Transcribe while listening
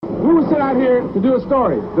crew sent out here to do a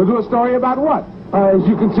story. They'll do a story about what? As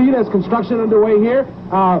you can see, there's construction underway here.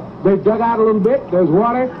 They've dug out a little bit. There's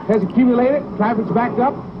water has accumulated. Traffic's backed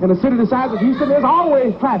up. In a city the size of Houston, there's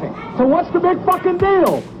always traffic. So what's the big fucking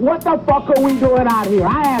deal? What the fuck are we doing out here?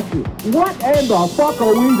 I ask you, what in the fuck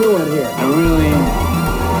are we doing here? I really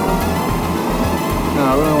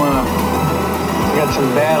want to... I got some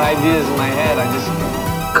bad ideas in my head.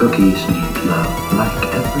 Cookies need love like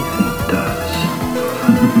everything does.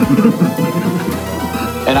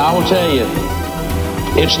 And I will tell you,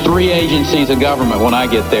 it's 3 agencies of government when I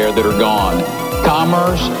get there that are gone.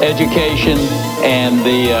 Commerce, education, and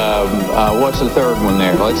the, what's the third one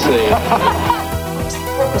there? Let's see. What's the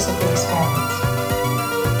purpose of the experiments?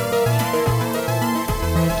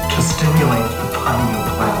 To stimulate the pineal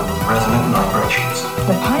gland with resonant vibrations.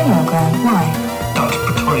 The pineal gland, why? Dr.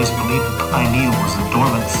 Pretorius believed the pineal was a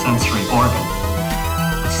dormant sensory organ.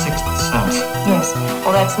 The sixth sense. Yes.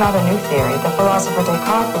 Well, that's not a new theory. The philosopher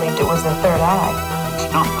Descartes believed it was the third eye. It's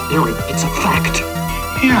not a theory, it's a fact.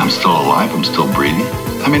 Yeah, I'm still alive. I'm still breathing.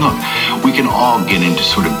 I mean, look, we can all get into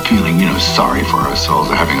sort of feeling, sorry for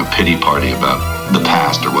ourselves or having a pity party about the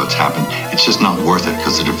past or what's happened. It's just not worth it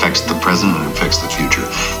because it affects the present and it affects the future.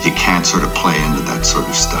 You can't sort of play into that sort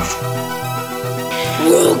of stuff.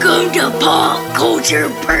 Welcome to Pop Culture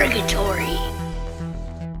Purgatory.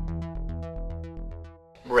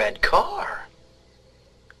 Red car.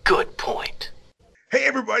 Good point. Hey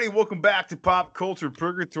everybody, welcome back to Pop Culture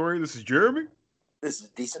Purgatory. This is Jeremy. This is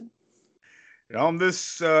Decent. And on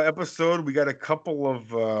this episode, we got a couple of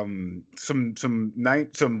some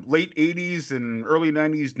late 80s and early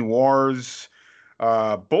 90s noirs,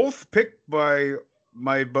 both picked by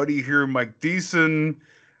my buddy here, Mike Deason.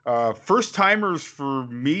 First timers for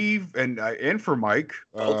me and for Mike.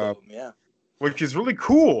 Both of them, yeah. Which is really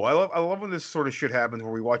cool. I love when this sort of shit happens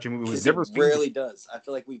where we watch a movie we've never seen. It rarely does. I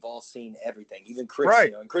feel like we've all seen everything. Even Chris,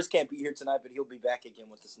 right. And Chris can't be here tonight, but he'll be back again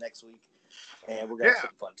with us next week. And we're gonna have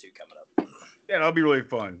some fun too coming up. Yeah, that'll be really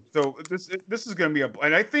fun. So this is gonna be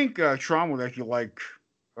and I think Sean would actually like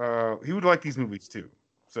he would like these movies too.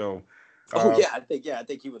 So I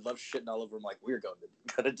think he would love shitting all over him like we're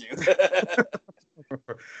gonna do.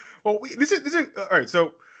 Well, this is all right.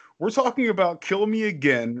 So we're talking about Kill Me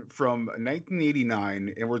Again from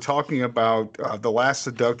 1989, and we're talking about The Last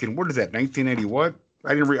Seduction. What is that? 1980 what?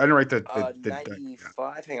 I didn't write that.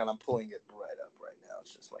 95. Hang on, I'm pulling it right up right now.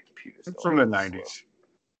 It's just my computer's. It's from the 90s. Slow.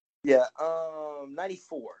 Yeah,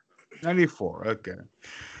 94. 94. Okay.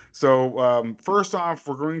 So first off,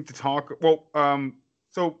 we're going to talk. Well,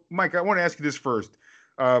 so Mike, I want to ask you this first.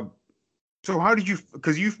 So how did you?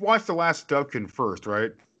 Because you've watched The Last Seduction first,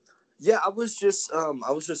 right? Yeah, I was just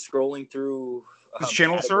scrolling through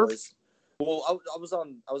channel surf. Well, I was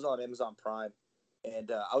on Amazon Prime, and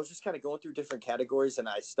I was just kind of going through different categories, and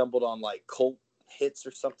I stumbled on like cult hits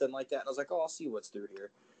or something like that, and I was like, oh, I'll see what's through here.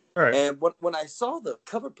 All right. And when I saw the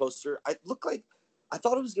cover poster, I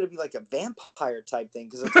thought it was gonna be like a vampire type thing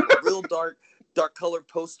because it's like a real dark colored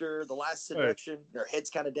poster. The Last Seduction. Right. Her head's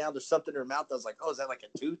kind of down. There's something in her mouth. I was like, oh, is that like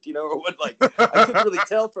a tooth? Or what? Like I couldn't really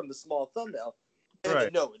tell from the small thumbnail.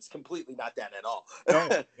 And no, it's completely not that at all.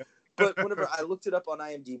 Oh. But whenever I looked it up on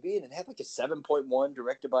IMDb, and it had like a 7.1,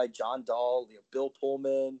 directed by John Dahl, Bill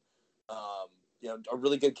Pullman, a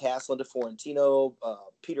really good cast: Linda Fiorentino,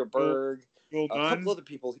 Peter Berg, Bill a couple other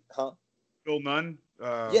people, huh? Bill Nunn.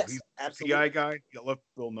 Yes, he's absolutely. The PI guy. I love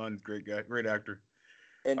Bill Nunn. Great guy. Great actor.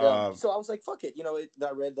 And so I was like, fuck it.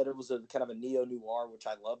 I read that it was a kind of a neo-noir, which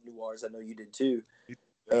I love noirs. I know you did too. Yeah,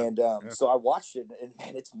 and so I watched it, and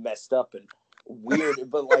man, it's messed up and weird.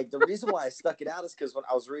 But like the reason why I stuck it out is because when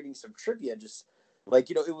I was reading some trivia, just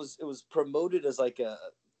like it was promoted as like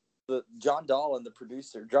the John Dahl and the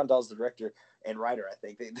producer. John Dahl's the director and writer. I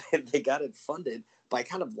think they got it funded by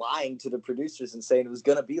kind of lying to the producers and saying it was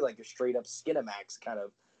gonna be like a straight up Skinamax kind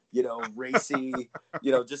of racy,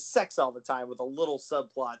 just sex all the time with a little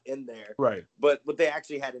subplot in there. Right. But they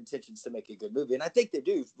actually had intentions to make a good movie, and I think they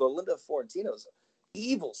do. Linda Fiorentino's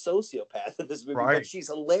evil sociopath in this movie, but she's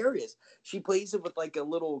hilarious. She plays it with like a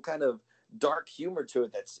little kind of dark humor to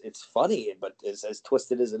it. It's funny, but it's as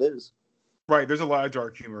twisted as it is. Right. There's a lot of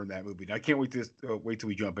dark humor in that movie. I can't wait till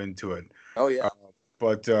we jump into it. Oh yeah.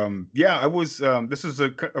 I was. This is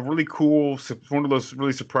a really cool, one of those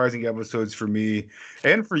really surprising episodes for me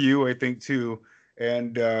and for you, I think too.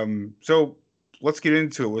 And so let's get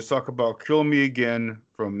into it. Let's talk about Kill Me Again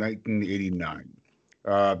from 1989.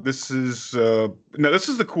 This is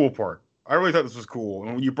the cool part. I really thought this was cool.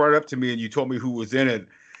 And when you brought it up to me and you told me who was in it,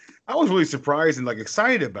 I was really surprised and like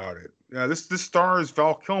excited about it. This stars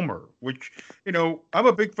Val Kilmer, which I'm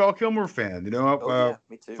a big Val Kilmer fan. Yeah,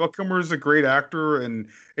 me too. Val Kilmer is a great actor, and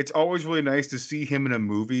it's always really nice to see him in a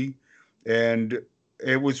movie. And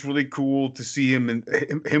it was really cool to see him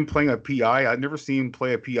playing a PI. I'd never seen him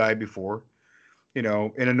play a PI before, in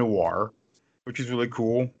a noir, which is really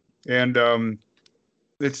cool. And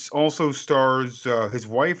it's also stars his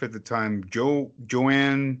wife at the time,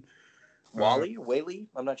 Joanne Whaley.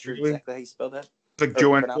 I'm not sure exactly how you spell that. It's like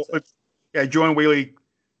Joanne. Joanne Whaley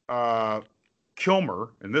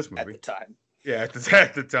Kilmer in this movie at the time. Yeah, at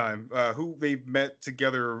the time, who they met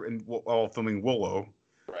together while filming Willow,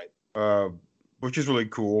 right? Which is really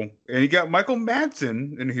cool. And you got Michael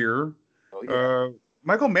Madsen in here. Oh yeah.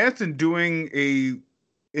 Michael Madsen doing a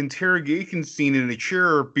interrogation scene in a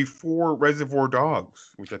chair before Reservoir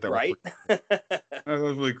Dogs, which I thought that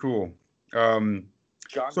was really cool. John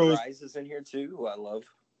Grise is in here too, who I love.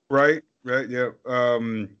 Right, yeah.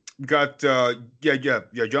 Got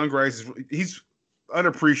John Grise he's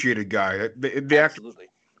unappreciated guy. The actor,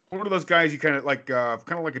 one of those guys you kind of like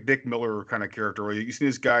a Dick Miller kind of character. Where you see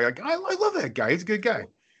this guy, like I love that guy. He's a good guy.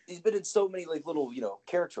 He's been in so many like little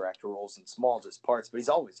character actor roles in small just parts, but he's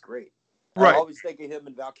always great. Right. I always think of him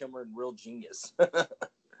and Val Kilmer and Real Genius.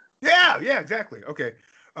 Yeah, exactly. Okay,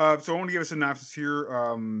 so I want to give a synopsis here.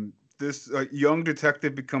 This young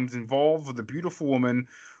detective becomes involved with a beautiful woman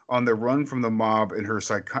on the run from the mob and her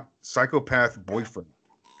psychopath boyfriend.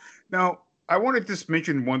 Now, I want to just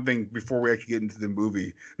mention one thing before we actually get into the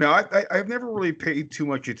movie. Now, I've never really paid too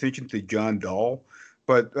much attention to John Dahl,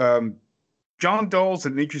 but John Dahl's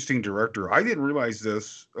an interesting director. I didn't realize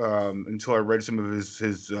this until I read some of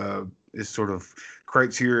his sort of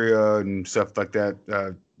criteria and stuff like that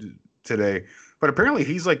today. But apparently,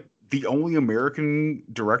 he's like the only American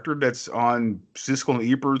director that's on Siskel and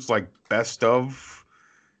Ebert's like best of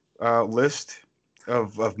list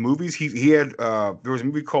of movies. He had there was a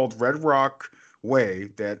movie called Red Rock Way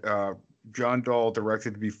that John Dahl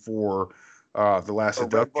directed before The Last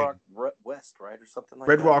Seduction. Red Rock West, right, or something like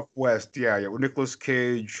that. Red Rock West, yeah, with Nicolas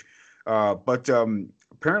Cage. But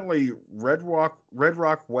apparently, Red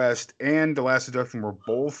Rock West and The Last Seduction were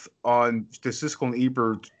both on the Siskel and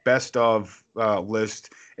Ebert best of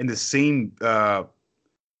list in the same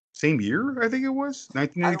year, I think it was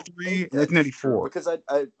 1993, 1994. Because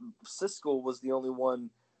Siskel was the only one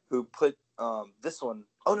who put this one.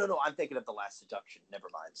 Oh no, I'm thinking of The Last Seduction. Never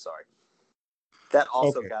mind, sorry. That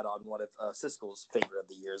also got on one of Siskel's favorite of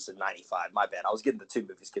the years in '95. My bad. I was getting the two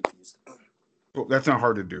movies confused. Well, that's not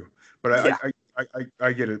hard to do, but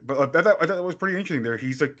I get it. But I thought that was pretty interesting. There,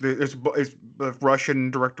 he's like there's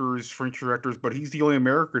Russian directors, French directors, but he's the only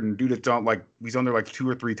American dude that's on he's on there like 2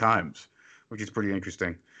 or 3 times, which is pretty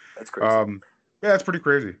interesting. That's crazy. Yeah, that's pretty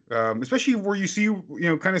crazy. Especially where you see,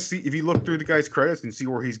 kind of see if you look through the guy's credits and see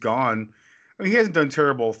where he's gone. I mean, he hasn't done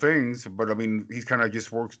terrible things, but I mean, he's kind of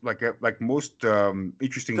just works like most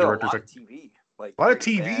interesting directors. A lot of TV. A lot of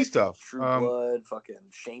TV stuff. True Blood, fucking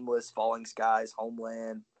Shameless, Falling Skies,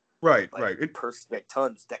 Homeland. Right.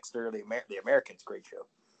 Tons. Dexter, the Americans, great show.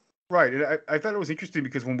 Right, and I thought it was interesting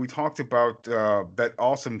because when we talked about that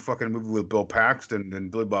awesome fucking movie with Bill Paxton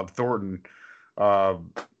and Billy Bob Thornton, I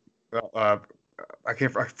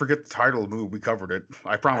forget the title of the movie. We covered it.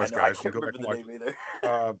 I promise, guys. I can't remember the name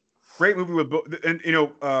either. Great movie with Bill, and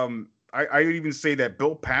I would even say that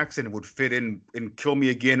Bill Paxton would fit in Kill Me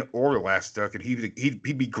Again or The Last Seduction. He'd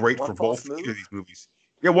be great for both of these movies.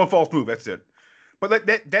 Yeah, One False Move. That's it. But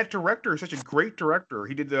that director is such a great director.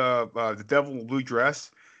 He did The Devil in the Blue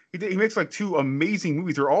Dress. He makes like 2 amazing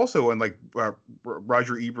movies. They're also in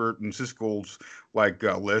Roger Ebert and Siskel's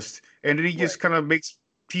list, and then he just kind of makes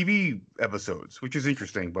TV episodes, which is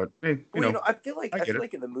interesting. But I feel like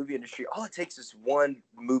in the movie industry, all it takes is one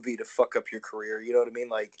movie to fuck up your career. You know what I mean?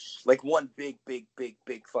 Like one big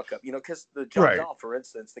fuck up. Because the John Dahl, for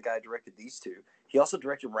instance, the guy who directed these 2. He also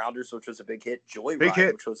directed Rounders, which was a big hit.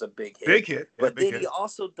 Joyride, which was a big hit. Big hit. But then he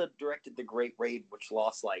also directed The Great Raid, which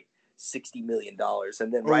lost $60 million,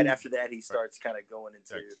 and then right after that, he starts kind of going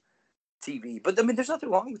into TV. But I mean, there's nothing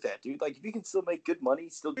wrong with that, dude. Like, if you can still make good money,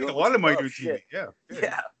 still do a lot of money doing TV. Yeah,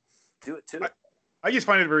 do it too. I just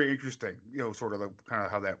find it very interesting, sort of kind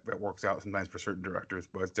of how that works out sometimes for certain directors.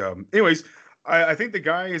 But anyways, I think the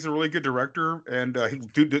guy is a really good director, and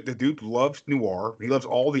the dude loves noir. He loves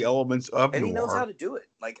all the elements of noir. And he knows how to do it.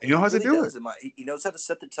 He knows how to do it. He knows how to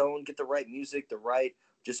set the tone, get the right music, the right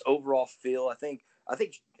just overall feel. I think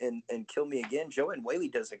in Kill Me Again, Joanne Whaley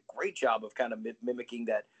does a great job of kind of mimicking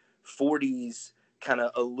that 40s kind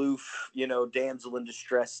of aloof, damsel in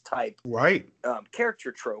distress type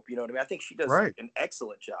character trope. You know what I mean? I think she does an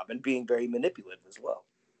excellent job and being very manipulative as well.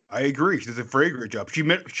 I agree. She does a very great job. She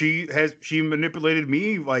manipulated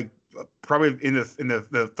me like probably in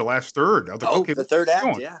the last third. I was like, okay, the third act,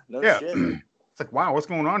 going? yeah, no yeah. shit. It's like, wow, what's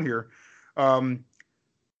going on here?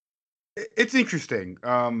 It's interesting.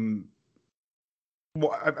 Well,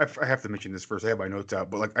 I have to mention this first. I have my notes out,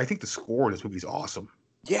 but like, I think the score in this movie is awesome.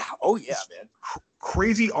 Yeah. Oh yeah, man.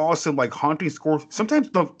 Crazy awesome, like haunting score. Sometimes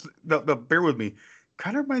the bear with me,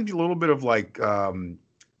 kind of reminds you a little bit of like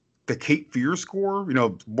the Cape Fear score. You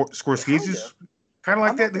know, Scorsese's kind of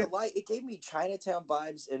like I'm that. Not gonna lie, it gave me Chinatown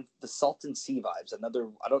vibes and the Salton Sea vibes. I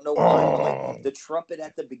don't know why, but like the trumpet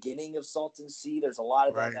at the beginning of Salton Sea. There's a lot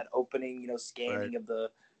of that opening, scanning of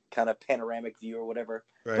the kind of panoramic view or whatever.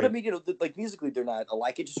 Right. But I mean, like musically, they're not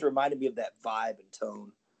alike. It just reminded me of that vibe and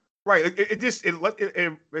tone. Right.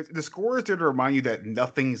 The score is there to remind you that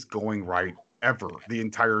nothing's going right ever the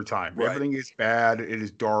entire time. Right. Everything is bad. It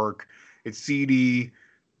is dark. It's seedy.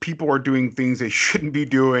 People are doing things they shouldn't be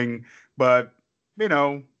doing. But,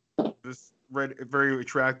 this very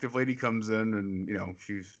attractive lady comes in and,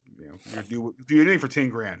 she's, you do anything for 10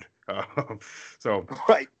 grand. So,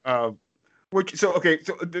 right.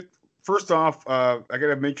 First off, I got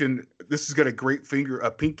to mention, this has got a great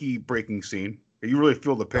pinky breaking scene. You really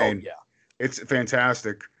feel the pain. Oh, yeah. It's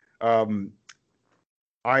fantastic. I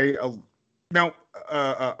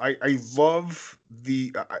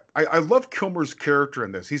love Kilmer's character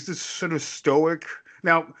in this. He's this sort of stoic.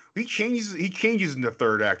 Now he changes in the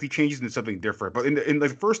third act. He changes into something different. But in the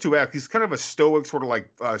first two acts, he's kind of a stoic, sort of like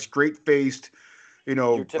straight faced,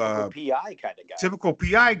 your typical PI kind of guy. Typical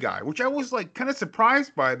PI guy, which I was like kind of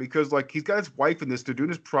surprised by because like he's got his wife in this. They're doing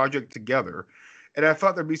this project together. And I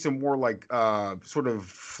thought there'd be some more like sort of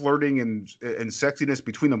flirting and sexiness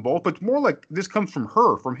between them both, but more like this comes from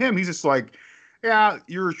her. From him, he's just like, yeah,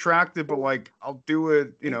 you're attractive, but like I'll do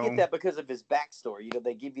it. You get that because of his backstory.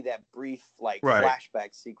 They give you that brief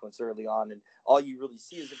flashback sequence early on, and all you really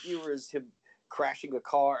see as a viewer is him crashing a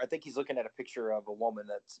car. I think he's looking at a picture of a woman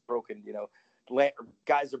that's broken.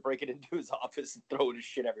 Guys are breaking into his office and throwing his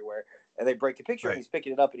shit everywhere, and they break the picture. And he's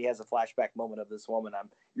picking it up, and he has a flashback moment of this woman.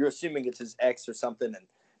 You're assuming it's his ex or something, and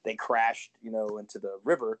they crashed, into the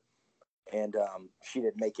river, and she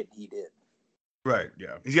didn't make it. He did. Right.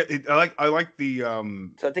 Yeah. I like the.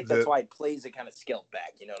 So I think that's why it plays it kind of scaled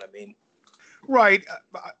back. You know what I mean? Right.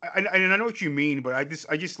 And I know what you mean, but I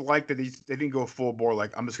just like that they didn't go full bore.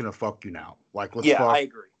 Like, I'm just gonna fuck you now. Like, let's. Yeah, I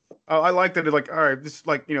agree. I like that. Like, all right, this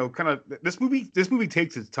kind of this movie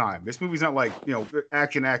takes its time. This movie's not like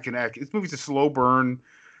action. This movie's a slow burn.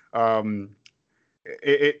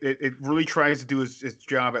 It really tries to do its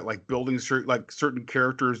job at like building certain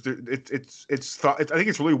characters. I think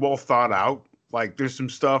it's really well thought out. Like, there's some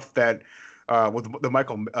stuff that with the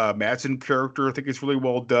Michael Madsen character, I think it's really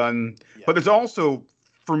well done. Yeah. But there's also,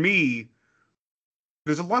 for me,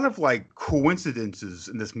 there's a lot of like coincidences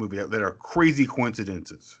in this movie that are crazy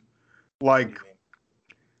coincidences. Like,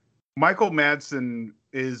 Michael Madsen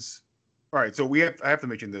is all right. So I have to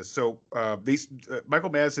mention this. So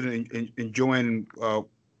Michael Madsen and Joanne. Hold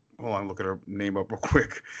on, look at her name up real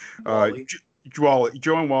quick.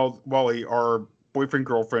 Joanne Wally are boyfriend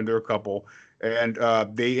girlfriend. They're a couple, and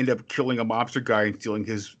they end up killing a mobster guy and stealing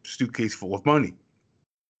his suitcase full of money.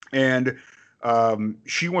 And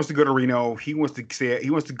she wants to go to Reno. He wants to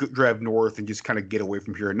drive north and just kind of get away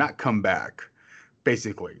from here and not come back.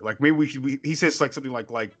 Basically, like maybe he says like something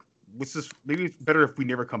like what's this? Maybe it's better if we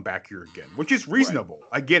never come back here again, which is reasonable. Right.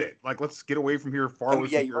 I get it. Like, let's get away from here, far away.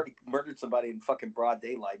 Yeah, from you already murdered somebody in fucking broad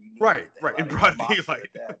daylight. Right, in broad daylight.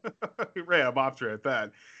 Right, a mobster at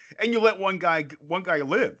that, and you let one guy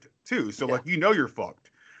lived too. So like you're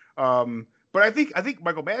fucked. But I think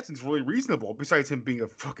Michael Madsen's really reasonable. Besides him being a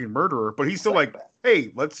fucking murderer, but he's still like,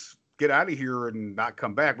 hey, let's get out of here and not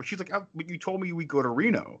come back. But she's like, but you told me we go to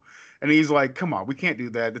Reno. And he's like, come on, we can't do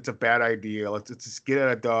that. That's a bad idea. Let's just get out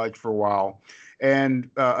of Dodge for a while. And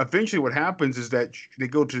eventually what happens is that they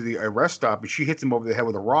go to the arrest stop and she hits him over the head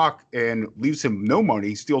with a rock and leaves him no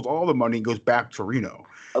money, steals all the money and goes back to Reno.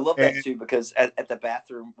 I love that too, because at the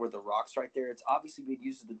bathroom where the rock's right there, it's obviously being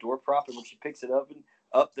used as the door prop. And when she picks it up,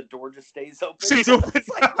 the door just stays open. Stays open.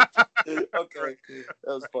 Okay, that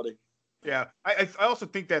was funny. Yeah, I also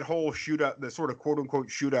think that whole shootout, the sort of quote unquote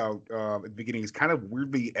shootout at the beginning, is kind of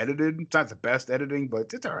weirdly edited. It's not the best editing,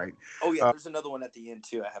 but it's all right. Oh yeah, there's another one at the end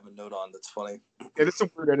too. I have a note on that's funny. Yeah, there's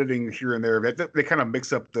some weird editing here and there. They kind of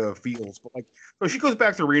mix up the feels. But like, so she goes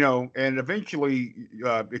back to Reno, and eventually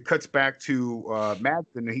it cuts back to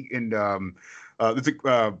Madsen.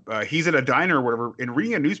 He's at a diner or whatever, and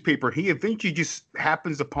reading a newspaper. He eventually just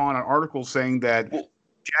happens upon an article saying that.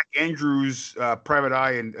 Jack Andrews, Private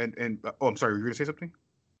Eye, and oh, I'm sorry, were you going to say something?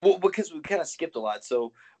 Well, because we kind of skipped a lot.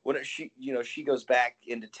 So when she goes back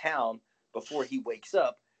into town before he wakes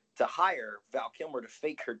up to hire Val Kilmer to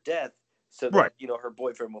fake her death so that, her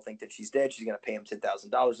boyfriend will think that she's dead. She's going to pay him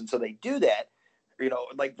 $10,000. And so they do that,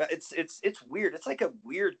 like it's weird. It's like a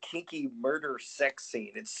weird, kinky murder sex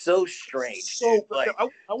scene. It's so strange. So like, I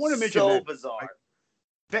want to mention so bizarre.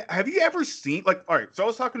 Have you ever seen, like, all right, so I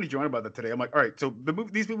was talking to Joanna about that today. I'm like, all right, so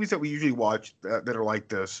these movies that we usually watch that are like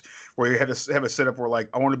this, where you have a setup where, like,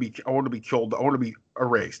 I want to be killed, I want to be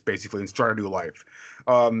erased, basically, and start a new life.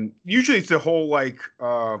 Usually it's the whole, like,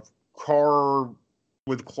 car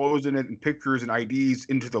with clothes in it and pictures and IDs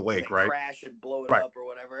into the lake, right? Crash and blow it up or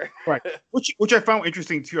whatever. Right. Which I found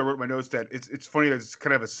interesting too. I wrote in my notes that it's funny that it's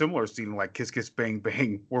kind of a similar scene like Kiss Kiss Bang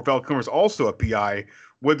Bang, where Val Kilmer is also a PI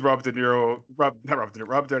with Robert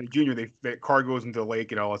Downey Jr. That car goes into the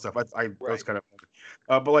lake and all that stuff. That was kind of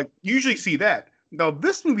funny. But like usually see that. Now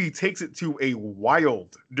this movie takes it to a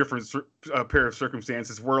wild different pair of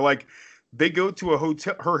circumstances where like they go to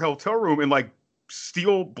her hotel room and like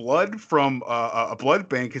steal blood from a blood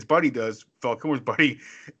bank. His buddy does, Val Kilmer's buddy,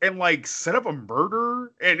 and like set up a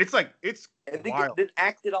murder. And it's wild. Then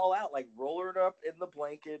act it all out, like roll her up in the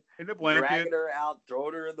blanket, dragging her out,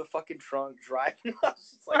 throwing her in the fucking trunk, driving.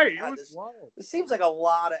 It's like, God, this seems like a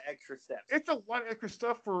lot of extra steps. It's a lot of extra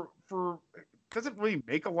stuff for doesn't really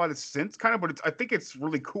make a lot of sense, kind of, but I think it's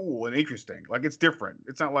really cool and interesting. Like it's different.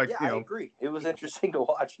 It's not like I agree. It was interesting to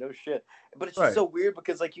watch. No shit, but it's just so weird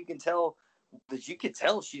because like you can tell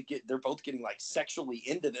they're both getting like sexually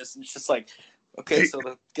into this, and it's just like, okay, so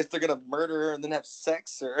I guess they're gonna murder her and then have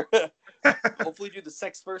sex, or hopefully do the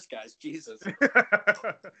sex first, guys. Jesus.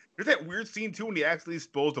 There's that weird scene too when he actually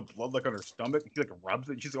spills the blood like on her stomach. He like rubs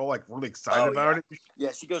it. She's all like really excited about it.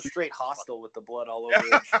 Yeah, she goes straight hostile with the blood all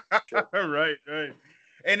over her. Right.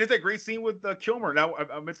 And it's that great scene with Kilmer. Now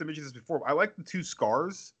I meant to mention this before. I like the two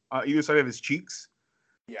scars either side of his cheeks.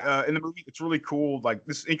 Yeah. In the movie, it's really cool. Like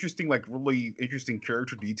this interesting, like really interesting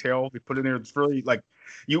character detail they put in there. It's really like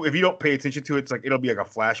if you don't pay attention to it, it's like it'll be like a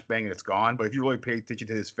flashbang and it's gone. But if you really pay attention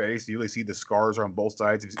to his face, you really see the scars on both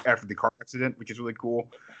sides after the car accident, which is really cool.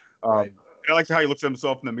 I like how he looks at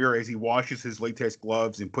himself in the mirror as he washes his latex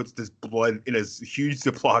gloves and puts this blood in a huge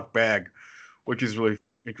Ziploc bag, which is really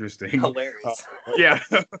interesting. Hilarious. Yeah.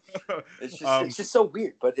 It's just so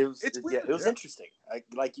weird, but it was interesting.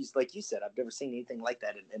 Like you said, I've never seen anything like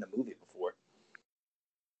that in a movie before.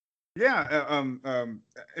 Yeah.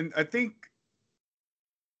 And I think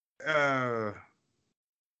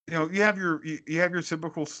you have your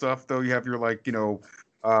typical stuff though. You have your like you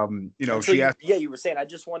were saying, I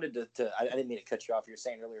just wanted to I didn't mean to cut you off. You were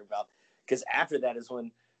saying earlier about, because after that is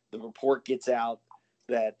when the report gets out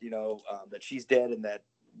that that she's dead and that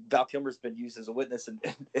Val Kilmer's been used as a witness,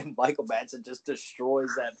 and Michael Madsen just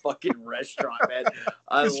destroys that fucking restaurant, man.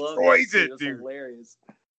 I love it. It was hilarious.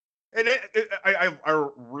 And I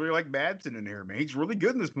really like Madsen in here, man. He's really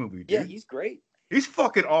good in this movie, dude. Yeah, he's great. He's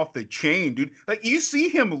fucking off the chain, dude. Like you see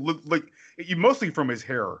him look like mostly from his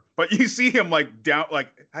hair, but you see him like down,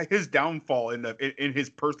 like his downfall in his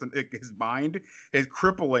person, his mind is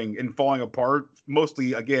crippling and falling apart.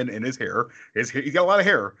 Mostly again in his hair. He's got a lot of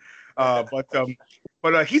hair,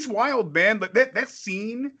 but he's wild, man. Like that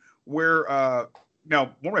scene where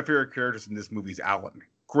now one of my favorite characters in this movie is Alan.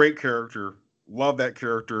 Great character, love that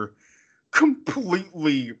character.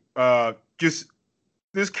 Completely, just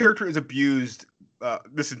this character is abused.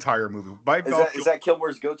 This entire movie. Is that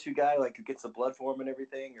Kilmer's go-to guy, like who gets the blood for him and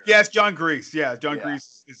everything? Or? Yeah, it's John Grease. Yeah, John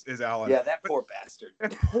Grease is Alan. Yeah, that poor bastard.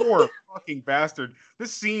 That poor fucking bastard.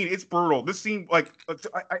 This scene, it's brutal. This scene, like,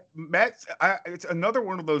 it's another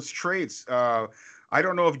one of those traits. I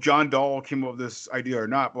don't know if John Dahl came up with this idea or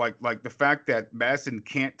not, but like the fact that Madsen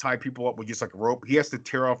can't tie people up with just like a rope. He has to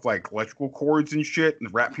tear off like electrical cords and shit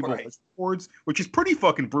and wrap people with electrical cords, which is pretty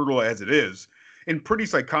fucking brutal as it is and pretty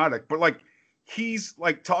psychotic. But like, he's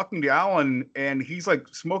like talking to Alan and he's like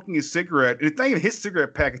smoking his cigarette, and it's not even his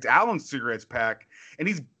cigarette pack, it's Alan's cigarettes pack, and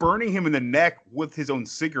he's burning him in the neck with his own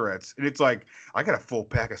cigarettes. And it's like, I got a full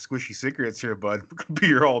pack of squishy cigarettes here, bud. We're gonna be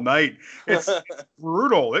here all night. It's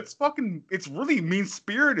brutal. It's really mean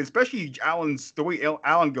spirited, especially the way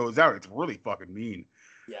Alan goes out. It's really fucking mean.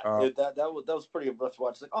 Yeah, that was pretty rough to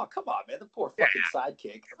watch. Like, oh come on, man, the poor fucking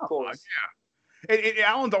sidekick. Of course. Yeah. And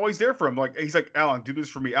Alan's always there for him. Like he's like, Alan, do this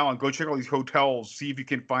for me. Alan, go check all these hotels, see if you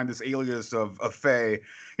can find this alias of Faye.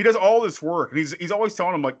 He does all this work, and he's always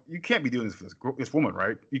telling him like, you can't be doing this for this woman,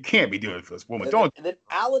 right? You can't be doing it for this woman. And then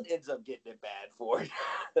Alan ends up getting it bad for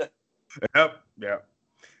it. Yep. Yeah.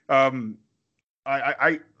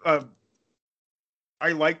 I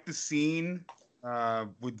like the scene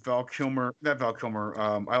with Val Kilmer, not Val Kilmer.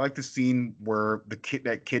 I like the scene where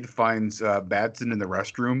that kid finds Madsen in the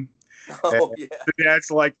restroom. Oh, yeah. The dad's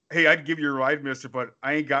like, "Hey, I'd give you a ride, mister, but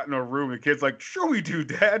I ain't got no room." The kid's like, "Sure we do,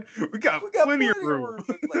 Dad. We got plenty of room."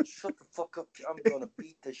 Like, shut the fuck up. I'm going to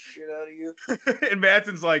beat the shit out of you. And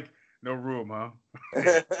Madsen's like, "No room, huh?"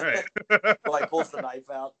 Right. Like, pulls the knife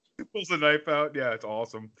out. Pulls the knife out. Yeah, it's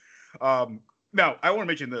awesome. Now, I want to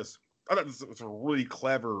mention this. I thought this was a really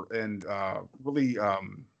clever and really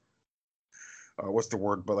what's the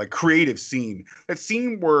word? But like creative scene. That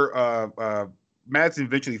scene where Madsen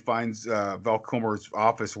eventually finds Val Kilmer's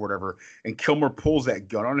office or whatever, and Kilmer pulls that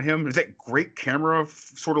gun on him. There's that great camera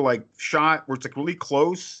sort of like shot where it's like really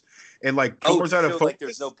close, and like Kilmer's out of focus. Like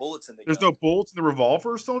there's no bullets in the gun. There's no bullets in the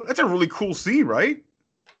revolver. So that's a really cool scene, right?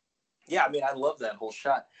 Yeah, I mean, I love that whole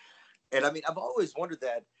shot, and I mean, I've always wondered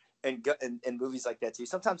that. In movies like that too,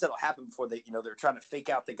 sometimes that'll happen before they they're trying to fake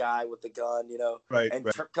out the guy with the gun, right, and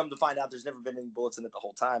right. Come to find out there's never been any bullets in it the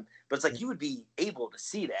whole time. But it's like you would be able to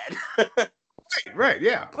see that. right,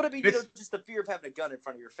 yeah. But I mean, just the fear of having a gun in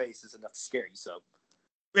front of your face is enough to scare you. So,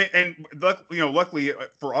 and luckily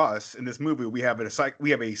for us in this movie, we have a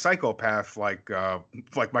psychopath like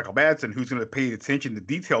Michael Madsen who's going to pay attention to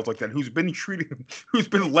details like that. Who's been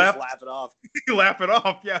left. Laugh it off. Laugh it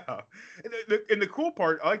off, yeah. And the cool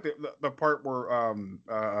part, I like the part where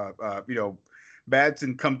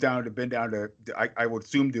Madsen comes down to bend down to I would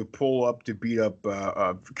assume to pull up to beat up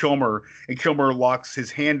Kilmer, and Kilmer locks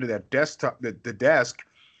his hand to that desktop, the desk.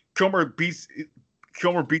 Kilmer beats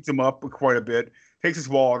him up quite a bit. Takes his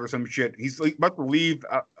wallet or some shit. He's like about to leave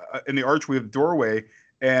in the archway of the doorway,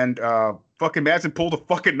 and fucking Madsen pulled a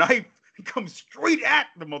fucking knife and comes straight at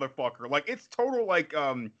the motherfucker. Like it's total like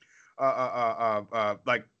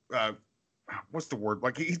what's the word?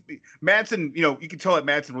 Like Madsen, you can tell that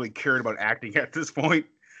Madsen really cared about acting at this point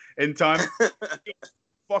in time.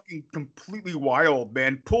 Fucking completely wild,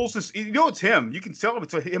 man. Pulls this. It's him. You can tell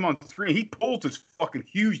it's him on screen. He pulls this fucking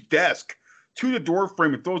huge desk to the door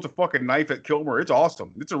frame and throws a fucking knife at Kilmer. It's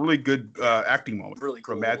awesome. It's a really good acting moment. Really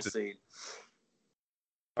cool from Madsen. Scene.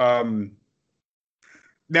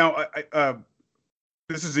 Now,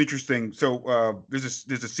 this is interesting. So there's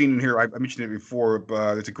a scene in here. I mentioned it before.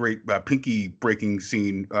 It's a great pinky breaking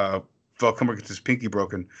scene. Val Kilmer gets his pinky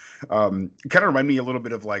broken. It kind of reminded me a little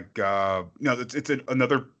bit of like, it's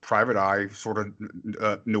another Private Eye sort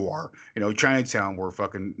of noir. Chinatown where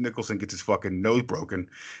fucking Nicholson gets his fucking nose broken.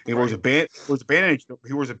 He wears a bandage.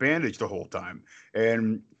 He wears a bandage the whole time.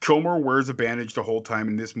 And Kilmer wears a bandage the whole time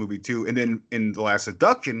in this movie too. And then in The Last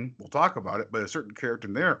Seduction, we'll talk about it, but a certain character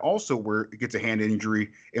in there also gets a hand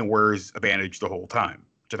injury and wears a bandage the whole time,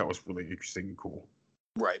 which I thought was really interesting and cool.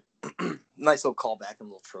 Right. Nice little callback and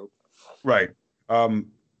little trope. Right. I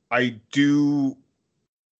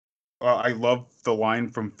love the line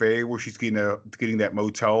from Faye where she's getting that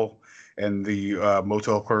motel, and the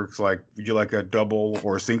motel clerk's like, "Would you like a double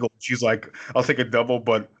or a single?" She's like, "I'll take a double,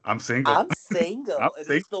 but I'm single." I'm single. I'm and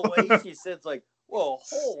single. It's the way she says, like, "Well,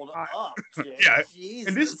 hold up, Jay. Yeah. Jesus."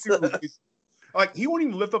 And this dude, like, he won't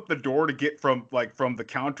even lift up the door to get from the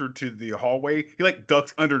counter to the hallway. He like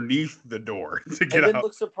ducks underneath the door to get out. And then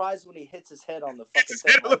looks surprised when he hits his head on the fucking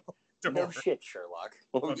thing. No shit, Sherlock.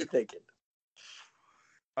 What were you thinking?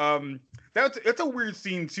 That's a weird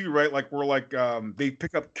scene too, right? Like where they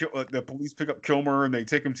pick up the police pick up Kilmer and they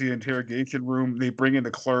take him to the interrogation room. They bring in the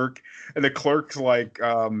clerk, and the clerk's like, this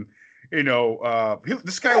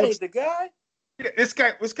guy looks. The guy. Yeah, this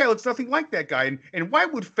guy looks nothing like that guy. And why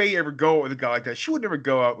would Faye ever go with a guy like that? She would never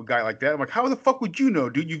go out with a guy like that. I'm like, how the fuck would you know,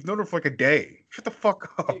 dude? You've known her for like a day. Shut the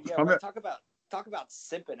fuck up. Dude, yeah, talk about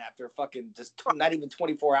simping after fucking just not even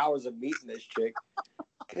 24 hours of meeting this chick.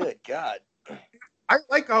 Good God. I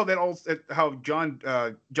like how John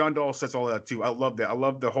Dahl says all that too. I love that. I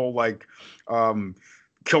love the whole like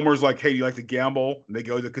Kilmer's like, "Hey, you like to gamble?" And they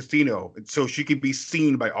go to the casino, and so she can be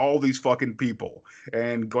seen by all these fucking people,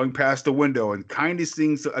 and going past the window, and kind of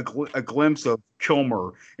seeing a glimpse of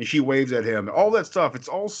Kilmer, and she waves at him. All that stuff. It's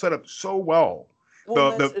all set up so well.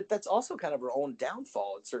 Well, that's also kind of her own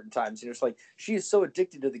downfall at certain times. It's like she is so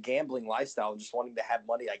addicted to the gambling lifestyle and just wanting to have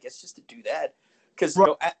money, I guess, just to do that. Because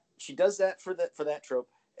she does that for that trope.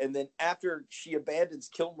 And then after she abandons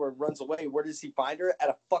Kilmer and runs away, where does he find her? At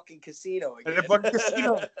a fucking casino again. At a fucking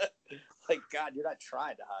casino. Like, God, you're not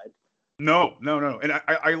trying to hide. No. And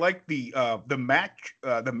I like the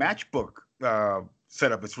matchbook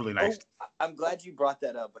setup. It's really nice. I'm glad you brought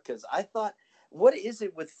that up because I thought what is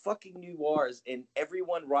it with fucking noirs and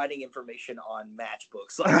everyone writing information on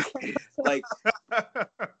matchbooks? Like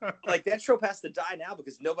that trope has to die now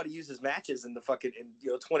because nobody uses matches in the fucking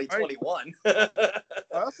 2021. I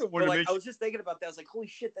also but like I was just thinking about that. I was like, holy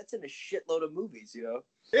shit, that's in a shitload of movies,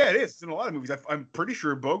 Yeah, it is. It's in a lot of movies. I'm pretty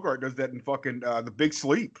sure Bogart does that in fucking The Big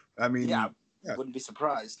Sleep. I mean, yeah. Wouldn't be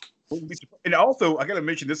surprised. And also, I got to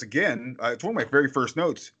mention this again. It's one of my very first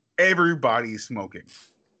notes. Everybody's smoking.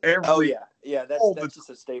 Oh yeah, that's just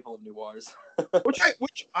a staple of noirs.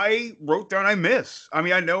 which I wrote down. I miss. I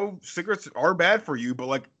mean, I know cigarettes are bad for you, but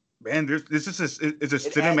like, man, this is a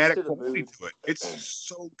cinematic quality to it. It's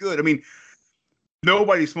so good. I mean,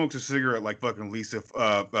 nobody smokes a cigarette like fucking Lisa.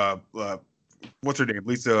 What's her name?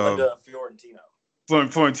 Linda Fiorentino.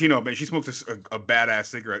 Florentino, man, she smokes a badass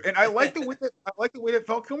cigarette, and I like the way that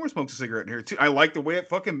Val Kilmer smokes a cigarette in here too. I like the way that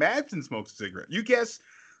fucking Madsen smokes a cigarette. You guess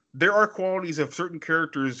there are qualities of certain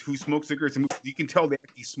characters who smoke cigarettes, and you can tell they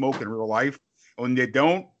actually smoke in real life. When they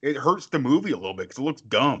don't, it hurts the movie a little bit because it looks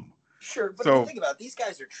dumb. Sure, but the thing about it, these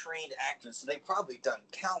guys are trained actors, so they've probably done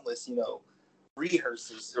countless,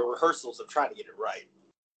 rehearsals of trying to get it right.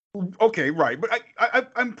 Okay, right, but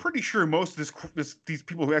I'm pretty sure most of these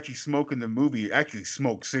people who actually smoke in the movie actually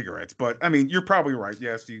smoke cigarettes. But I mean, you're probably right.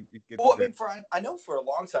 Yes, you get. Well, I mean, I know for a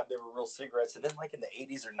long time they were real cigarettes, and then like in the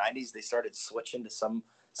 80s or 90s they started switching to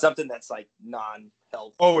something that's like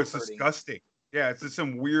non-health. Oh, it's disgusting. Yeah, it's just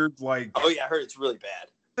some weird like. Oh yeah, I heard it's really bad.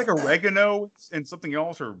 Like oregano and something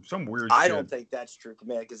else or some weird I shit. don't think that's true,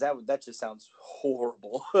 man, because that just sounds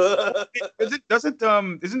horrible. Isn't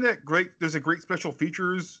that great? There's a great special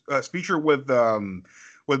features feature with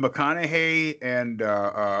McConaughey and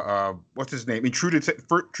what's his name in True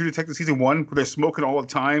Detective season 1 where they're smoking all the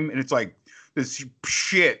time and it's like this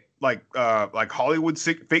shit like Hollywood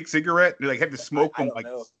fake cigarette. They like have to smoke them like.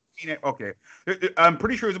 Know. Okay, I'm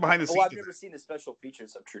pretty sure it's behind the scenes. I've never seen the special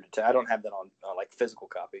features of True Detective. I don't have that on like physical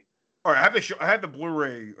copy. All right, I have the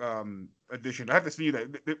Blu-ray edition. I have to see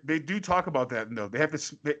that. They do talk about that. No, they have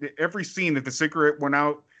this every scene that the cigarette went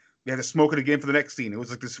out. They had to smoke it again for the next scene. It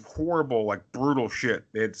was like this horrible, like brutal shit.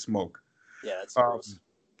 They had to smoke. Yeah, that's gross.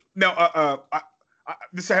 Now, I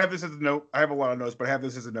have this as a note. I have a lot of notes, but I have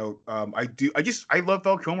this as a note. I love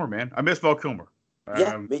Val Kilmer, man. I miss Val Kilmer.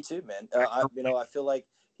 Yeah, me too, man. I feel like.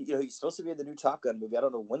 He's supposed to be in the new Top Gun movie. I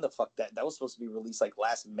don't know when the fuck that was supposed to be released like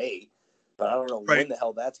last May, but I don't know when the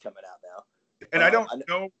hell that's coming out now. And I don't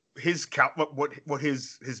know what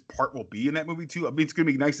his part will be in that movie too. I mean, it's gonna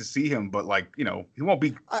be nice to see him, but like he won't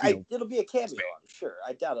be. It'll be a cameo, I'm sure.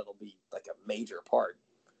 I doubt it'll be like a major part.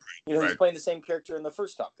 He's playing the same character in the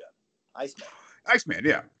first Top Gun, Iceman. Iceman,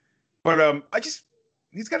 yeah. But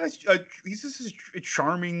he's got he's just a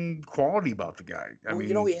charming quality about the guy. I mean,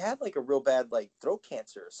 he had like a real bad like throat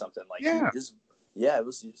cancer or something. Like, it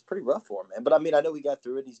was pretty rough for him, man. But I mean, I know he got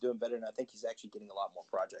through it. He's doing better, and I think he's actually getting a lot more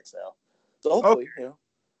projects now. So hopefully, we'll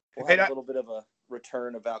have a little bit of a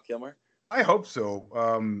return of Val Kilmer. I hope so.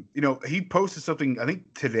 He posted something I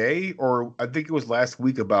think today, or I think it was last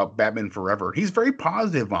week about Batman Forever. He's very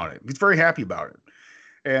positive on it. He's very happy about it.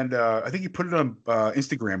 And I think he put it on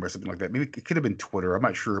Instagram or something like that. Maybe it could have been Twitter. I'm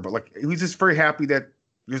not sure, but like he was just very happy that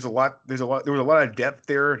there was a lot of depth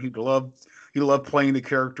there. He loved playing the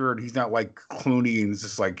character, and he's not like Clooney and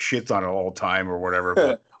just like shits on it all the time or whatever.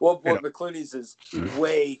 But, but Clooney's is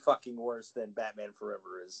way fucking worse than Batman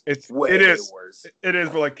Forever is. It is worse. It is,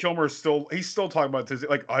 but like Kilmer's he's still talking about this.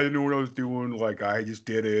 Like I didn't know what I was doing. Like I just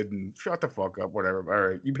did it, and shut the fuck up, whatever. All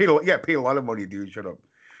right, you paid a lot of money, dude. Shut up.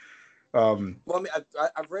 Well, I mean,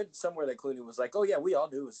 I've read somewhere that Clooney was like, "Oh yeah, we all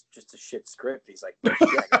knew it was just a shit script." He's like, "Yeah,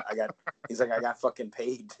 I got fucking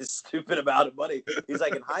paid this stupid amount of money." He's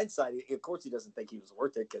like, in hindsight, of course, he doesn't think he was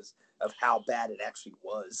worth it because of how bad it actually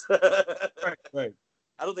was. Right.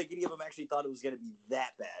 I don't think any of them actually thought it was going to be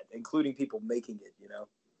that bad, including people making it.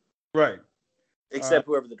 Right. Except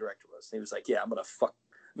whoever the director was. He was like, "Yeah, I'm gonna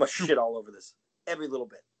shit all over this every little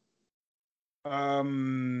bit." I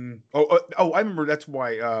remember. That's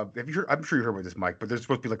why. Have you heard? I'm sure you heard about this, Mike. But there's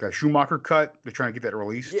supposed to be like a Schumacher cut. They're trying to get that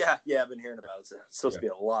released. Yeah, I've been hearing about it. It's supposed to be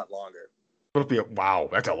a lot longer. It's supposed to be wow.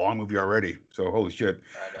 That's a long movie already. So holy shit.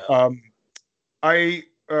 I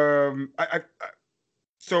know.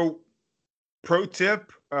 So, pro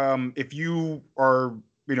tip: if you are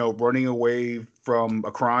running away from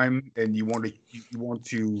a crime and you want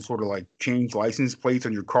to sort of like change license plates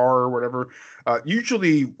on your car or whatever,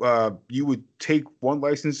 usually you would take one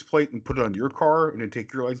license plate and put it on your car, and then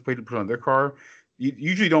take your license plate and put it on their car. You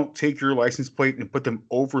usually don't take your license plate and put them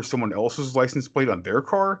over someone else's license plate on their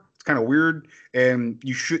car. It's kind of weird. And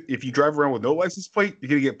you should, if you drive around with no license plate, you're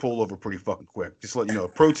gonna get pulled over pretty fucking quick. Just to let you know.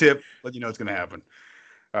 Pro tip: let you know it's gonna happen.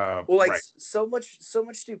 Well, like right. so much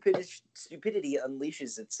stupidity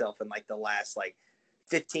unleashes itself in like the last like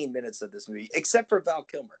 15 minutes of this movie, except for Val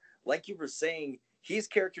Kilmer. Like you were saying, his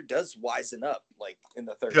character does wisen up like in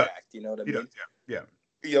the third act. You know what I mean? Yeah.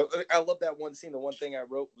 You know, I love that one scene. The one thing I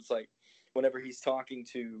wrote was like whenever he's talking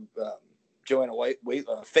to Joanna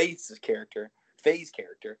Faye's character,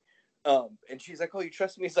 and she's like, "Oh, you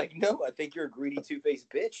trust me?" He's like, "No, I think you're a greedy, two-faced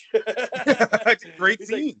bitch." That's a great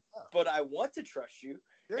scene. Like, but I want to trust you.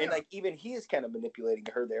 Yeah. And like even he is kind of manipulating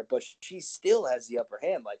her there, but she still has the upper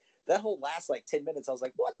hand. Like that whole last like 10 minutes, I was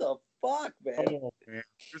like, "What the fuck, man?" Oh, man.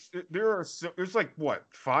 There's like what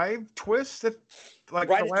 5 twists that like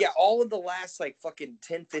right, yeah, all in the last like fucking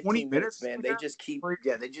 10, 15 minutes, man. Yeah. They just keep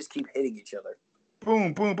hitting each other.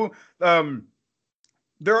 Boom, boom, boom.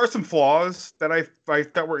 There are some flaws that I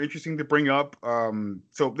thought were interesting to bring up.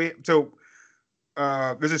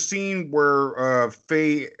 There's a scene where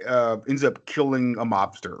Faye ends up killing a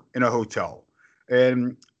mobster in a hotel,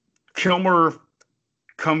 and Kilmer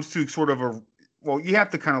comes to sort of you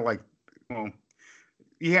have to kind of like,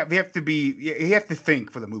 you have to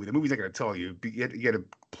think for the movie. The movie's not going to tell you. You got to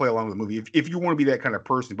play along with the movie if you want to be that kind of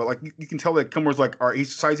person. But like you can tell that Kilmer's like, all right,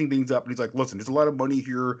 he's sizing things up, and he's like, listen, there's a lot of money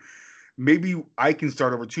here. Maybe I can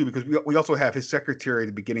start over too, because we also have his secretary at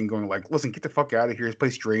the beginning going like, listen, get the fuck out of here. This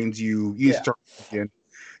place drains you. You start again.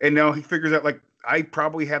 And now he figures out like, I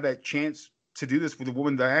probably have that chance to do this with a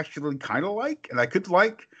woman that I actually kind of like and I could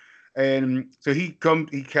like. And so he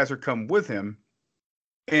has her come with him.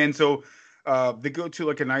 And so they go to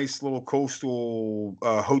like a nice little coastal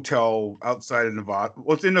hotel outside of Nevada.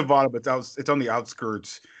 Well, it's in Nevada, but it's on the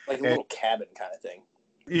outskirts. Like a little cabin kind of thing.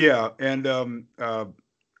 Yeah. And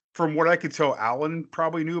from what I could tell, Alan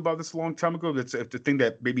probably knew about this a long time ago. That's the thing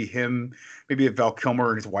that maybe Val Kilmer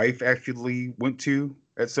and his wife actually went to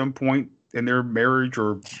at some point in their marriage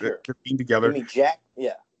or being together. You mean Jack?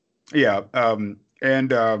 Yeah. Yeah.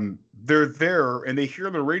 They're there and they hear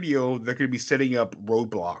on the radio they're going to be setting up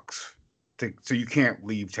roadblocks so you can't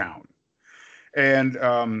leave town. And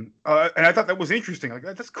I thought that was interesting. Like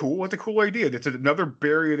that's cool. That's a cool idea. That's another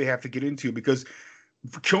barrier they have to get into because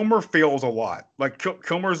Kilmer fails a lot. Like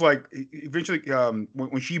Kilmer's like eventually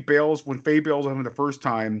when Faye bails on him the first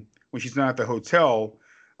time when she's not at the hotel,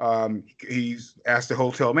 he's asked the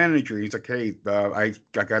hotel manager. He's like, "Hey, I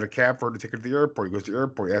got a cab for her to take her to the airport." He goes to the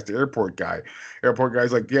airport. He asks the airport guy. Airport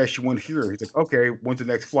guy's like, "Yeah, she went here." He's like, "Okay, when's the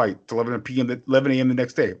next flight?" It's 11 a.m. the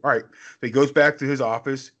next day. All right. So he goes back to his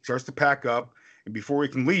office, starts to pack up, and before he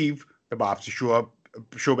can leave, the mobsters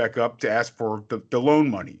show back up to ask for the loan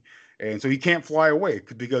money. And so he can't fly away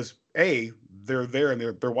because A, they're there and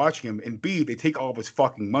they're watching him, and B, they take all of his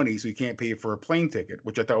fucking money, so he can't pay for a plane ticket,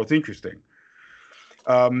 which I thought was interesting.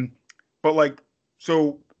 But like,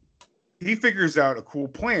 so he figures out a cool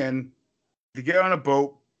plan to get on a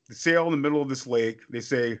boat, to sail in the middle of this lake. They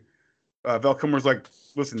say, Val Kilmer's like,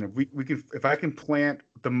 listen, if I can plant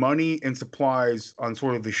the money and supplies on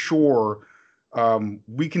sort of the shore,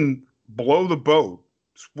 we can blow the boat,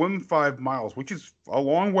 swim 5 miles, which is a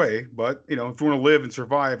long way, but if you want to live and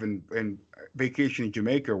survive and vacation in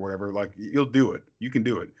Jamaica or whatever, like you'll do it. You can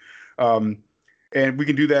do it. And we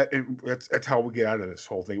can do that, and that's how we get out of this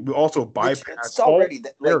whole thing. We also bypass. It's already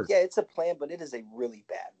it's a plan, but it is a really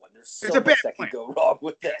bad one. There's so much that can go wrong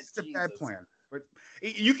with that. It's a bad plan. But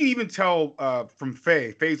you can even tell from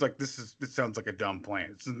Faye. Faye's like, this sounds like a dumb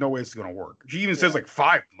plan. There's no way it's going to work. She even says like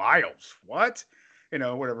 5 miles. What?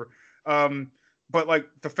 Whatever. But like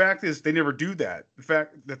the fact is, they never do that.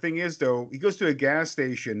 The thing is, though, he goes to a gas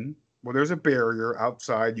station where there's a barrier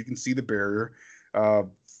outside. You can see the barrier.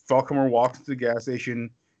 Val Kilmer walks to the gas station.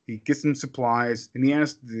 He gets some supplies, and he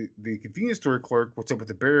asks the convenience store clerk what's up with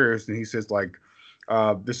the barriers, and he says like,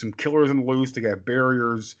 "There's some killers on the loose. They got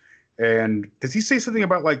barriers." And does he say something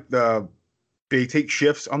about like they take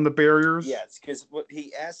shifts on the barriers? Yes, because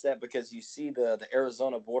he asked that because you see the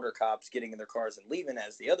Arizona border cops getting in their cars and leaving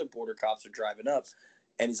as the other border cops are driving up,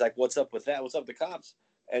 and he's like, "What's up with that? What's up with the cops?"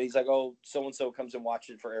 And he's like, "Oh, so and so comes and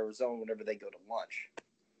watches for Arizona whenever they go to lunch."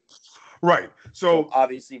 Right. So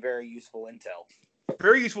obviously, very useful intel.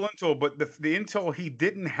 Very useful intel, but the intel he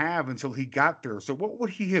didn't have until he got there. So what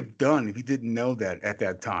would he have done if he didn't know that at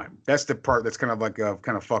that time? That's the part that's kind of like a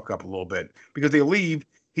kind of fuck up a little bit, because they leave.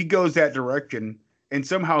 He goes that direction and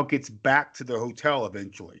somehow gets back to the hotel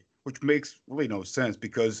eventually, which makes really no sense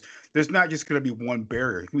because there's not just going to be one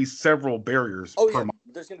barrier. There's going to be several barriers. Oh, yeah.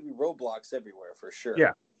 There's going to be roadblocks everywhere for sure.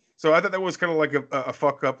 Yeah. So I thought that was kind of like a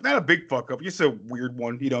fuck up. Not a big fuck up, just a weird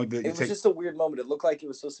one. It was just a weird moment. It looked like it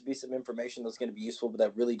was supposed to be some information that's going to be useful, but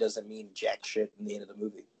that really doesn't mean jack shit in the end of the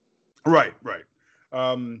movie. Right.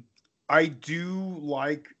 I do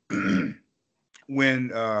like when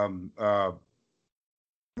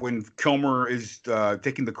Kilmer is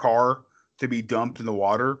taking the car to be dumped in the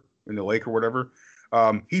water in the lake or whatever,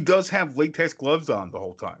 he does have latex gloves on the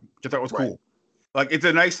whole time, which I thought was cool. Like, it's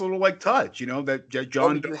a nice little like touch, that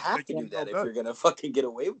John. You have to do that if you're gonna fucking get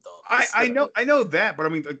away with all this. I know that, but I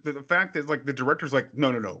mean, like, the fact is, like, the director's like,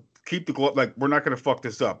 no, keep the glove. Like, we're not gonna fuck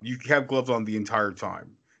this up. You have gloves on the entire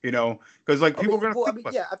time, because like people are gonna.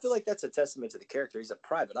 I feel like that's a testament to the character. He's a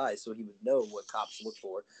private eye, so he would know what cops look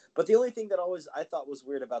for. But the only thing that I thought was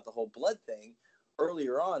weird about the whole blood thing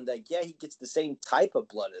earlier on, that he gets the same type of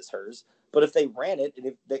blood as hers. But if they ran it,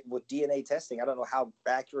 and with DNA testing, I don't know how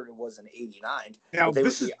accurate it was in '89. Now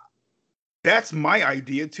that's my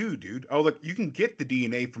idea too, dude. Oh, look, you can get the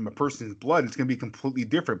DNA from a person's blood; it's going to be completely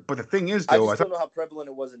different. But the thing is, though, I don't know how prevalent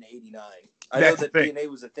it was in '89. I know that DNA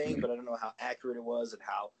was a thing, but I don't know how accurate it was, and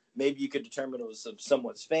how maybe you could determine it was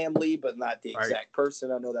someone's family, but not the exact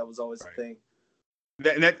person. I know that was always a thing.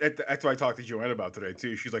 That's what I talked to Joanna about today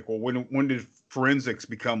too. She's like, "Well, when did forensics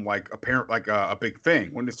become like a big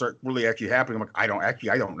thing? When did it start really actually happening?" I'm like, I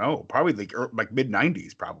don't know. Probably like mid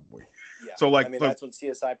 '90s, probably. Yeah. So like, that's when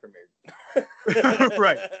CSI premiered.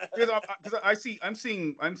 Right. Because I'm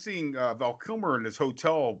seeing Val Kilmer in his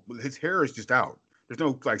hotel. His hair is just out. There's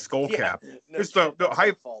no like skull cap. There's the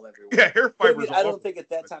high fall everywhere. Yeah, hair fibers. I don't think at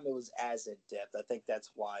that time it was as in depth. I think that's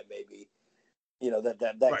why maybe,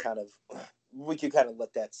 that kind of. We could kind of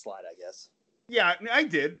let that slide, I guess. Yeah, I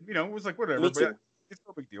did. It was like whatever. Me too. But it's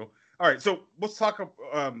no big deal. All right, so let's talk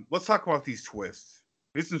about these twists.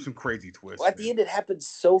 This is some crazy twists. Well, at the end, it happens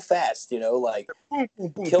so fast. Like boom, boom,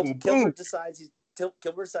 boom, Kilmer boom. decides he's going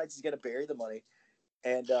to bury the money,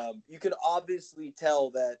 and you can obviously tell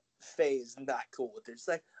that Faye is not cool with it. She's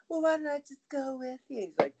like, "Well, why don't I just go with you?"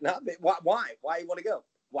 He's like, "No, why? Why do you want to go?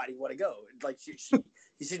 Why do you want to go?" Like she's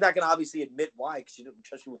not going to obviously admit why, because she didn't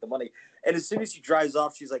trust you with the money. And as soon as she drives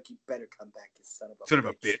off, she's like, "You better come back, you son of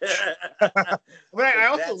a bitch." But I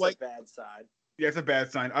also that's like a bad sign. Yeah, it's a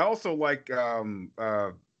bad sign. I also like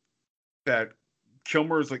that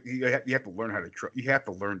Kilmer's like, you have to learn how to trust. You have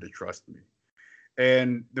to learn to trust me.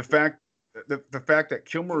 And the fact that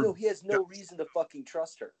Kilmer, he has no reason to fucking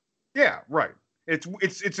trust her. Yeah, right. It's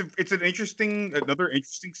another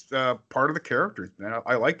interesting part of the characters, man.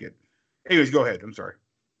 I like it. Anyways, go ahead. I'm sorry.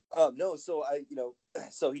 No, so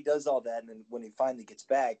so he does all that, and then when he finally gets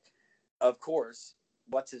back, of course,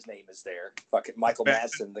 what's his name is there? Fucking Michael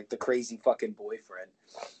Madsen, like the crazy fucking boyfriend.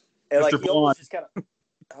 And Mr. like he almost just kind of,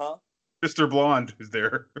 huh? Mr. Blonde is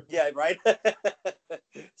there. Yeah, right.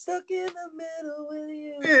 Stuck in the middle with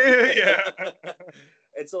you. Yeah.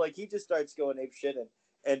 And so like he just starts going ape shit,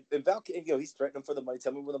 and Val, he's threatening for the money.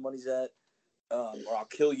 Tell me where the money's at, or I'll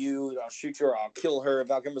kill you, or I'll shoot you, or I'll kill her. And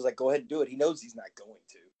Val Kilmer's like, go ahead and do it. He knows he's not going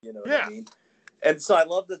to. You know what I mean? And so I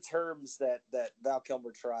love the terms that Val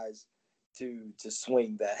Kilmer tries to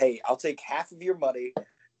swing. That, hey, I'll take half of your money.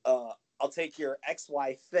 I'll take your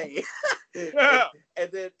ex-wife Faye, and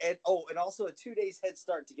also a 2 days head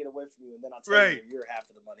start to get away from you, and then I'll tell you where your half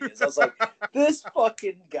of the money is. I was like, this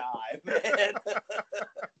fucking guy, man.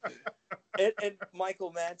 and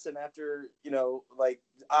Michael Madsen, after like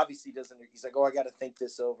obviously doesn't. He's like, oh, I got to think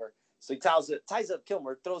this over. So he ties up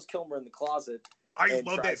Kilmer, throws Kilmer in the closet. I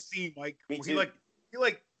love that scene, Mike. Me too.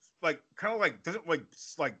 He kind of like doesn't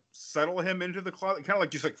like settle him into the closet. Kind of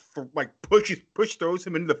like just push throws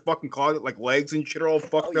him into the fucking closet, like legs and shit are all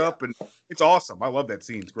fucked up, and it's awesome. I love that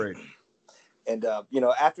scene. It's great. And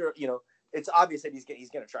after it's obvious that he's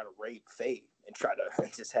gonna try to rape Faye and try to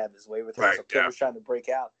just have his way with her. Right, so Kilmer's trying to break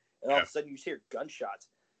out, and all of a sudden you hear gunshots,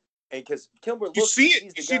 and because Kilmer you looks, see it,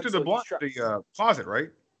 sees you see through the closet, right?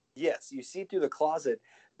 Yes, you see through the closet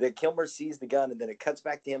that Kilmer sees the gun, and then it cuts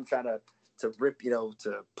back to him trying to rip,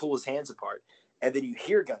 to pull his hands apart. And then you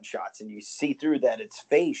hear gunshots, and you see through that it's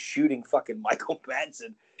Faye shooting fucking Michael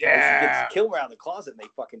Madsen. Yeah. And she gets Kilmer out of the closet, and they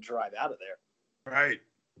fucking drive out of there. Right.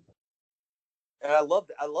 And I love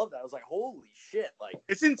that. I was like, holy shit. Like,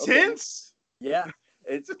 it's intense. Okay. Yeah.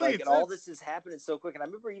 It's like, intense. And all this is happening so quick. And I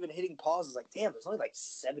remember even hitting pause. I was like, damn, there's only like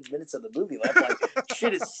 7 minutes of the movie left. Like,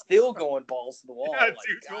 shit is still going balls to the wall. Yeah, like,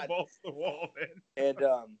 dude, go balls to the wall, man.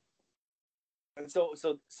 And so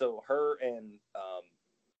her and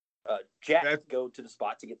Jack go to the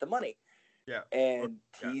spot to get the money. Yeah. And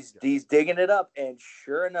he's digging it up, and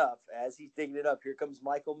sure enough, as he's digging it up, here comes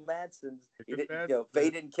Michael Madsen. Faye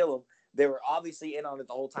didn't kill him. They were obviously in on it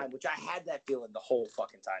the whole time, which I had that feeling the whole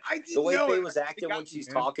fucking time. The way Faye was acting when she's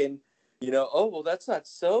talking, oh well, that's not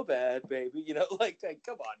so bad, baby. Like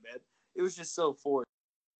come on, man. It was just so forced.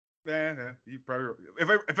 Nah, you probably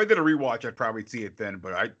if I did a rewatch, I'd probably see it then.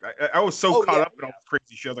 But I was so caught up in all this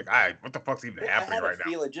crazy shit. Like, what the fuck's even happening right now? I had a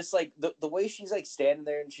feeling, just like the way she's like standing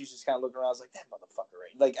there and she's just kind of looking around. I was like, that motherfucker,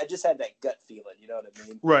 right? Like, I just had that gut feeling. You know what I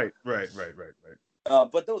mean? Right.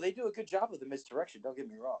 But no, they do a good job with the misdirection. Don't get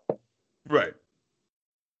me wrong. Right.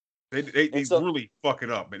 They really fuck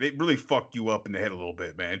it up, man. They really fuck you up in the head a little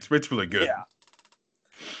bit, man. It's really good. Yeah.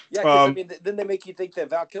 Yeah, because I mean, then they make you think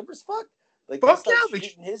that Val Kilmer's fucked. Like, that's like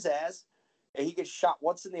shooting his ass, and he gets shot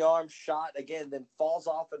once in the arm, shot again, then falls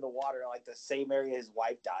off in the water, like the same area his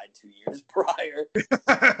wife died 2 years prior.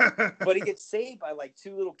 But he gets saved by like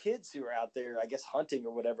two little kids who are out there, I guess, hunting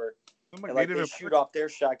or whatever. And like they shoot off their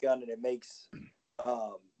shotgun, and it makes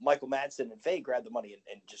Michael Madsen and Faye grab the money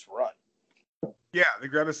and just run. Yeah, they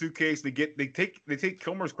grab a suitcase. They take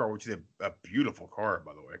Kilmer's car, which is a beautiful car,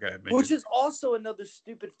 by the way. Which is also another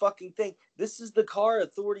stupid fucking thing. This is the car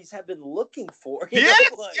authorities have been looking for.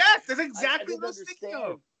 Yes, that's exactly what I was thinking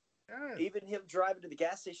of. Yes. Even him driving to the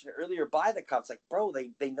gas station earlier by the cops, like, bro,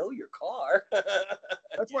 they know your car.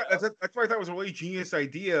 That's why I thought it was a really genius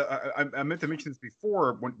idea. I meant to mention this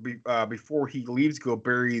before before he leaves to go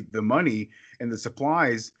bury the money and the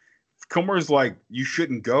supplies. Kilmer's like, you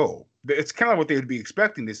shouldn't go. It's kind of what they would be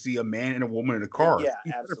expecting to see a man and a woman in a car. Yeah,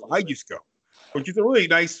 absolutely. I just go, which is a really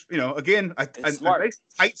nice, again, a nice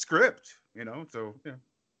tight script, so yeah.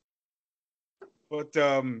 But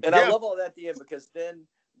I love all that at the end because then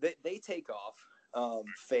they take off,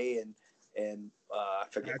 Faye and I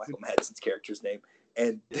forget Michael Madsen's character's name,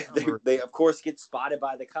 and they of course get spotted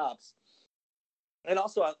by the cops. And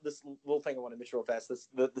also, this little thing I want to mention real fast.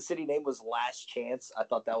 The city name was Last Chance. I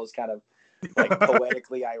thought that was kind of like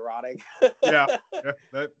poetically ironic. yeah,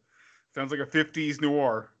 that sounds like a 50s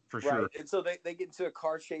noir for sure. Right. And so they get into a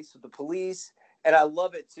car chase with the police, and I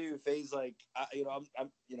love it too. Faye's like,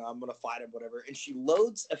 I'm gonna fight him, whatever. And she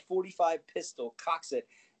loads a .45 pistol, cocks it,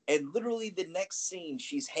 and literally the next scene,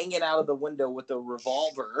 she's hanging out of the window with a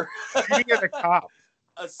revolver. Shooting at a cop.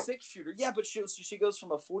 A 6-shooter. Yeah, but she goes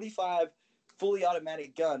from a .45 fully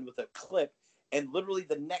automatic gun with a clip, and literally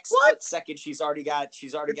the next second she's already got a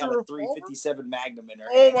 .357 Magnum in her.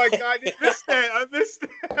 Oh my god, I missed that.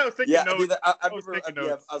 I was taking notes. Dude, I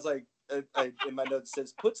was like, in my notes it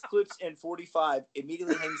says puts clips in .45,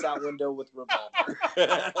 immediately hangs out window with revolver.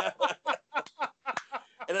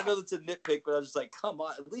 And I know that's a nitpick, but I was just like, come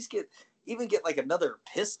on, at least get like another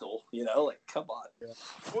pistol, like, come on. Yeah.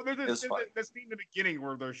 Well, there's that scene in the beginning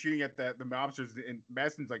where they're shooting at the mobsters, and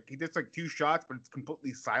Madsen's like, he does like 2 shots, but it's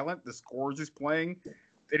completely silent. The score is just playing,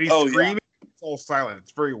 and he's screaming. Yeah. It's all silent.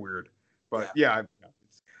 It's very weird. But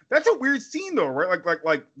that's a weird scene though,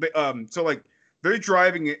 right? So they're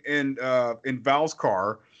driving in Val's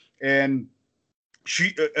car, and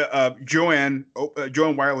she Joanne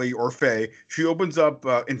Wiley, or Faye, she opens up,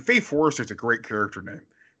 and Faye Forrester's a great character name,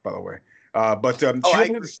 by the way. I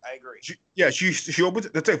agree. She opens.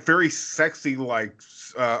 That's a very sexy, like,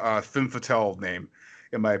 femme fatale name,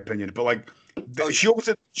 in my opinion. But she opens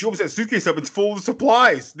that suitcase up. It's full of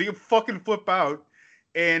supplies. They fucking flip out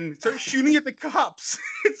and start shooting at the cops.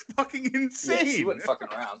 It's fucking insane. Yeah, she wasn't fucking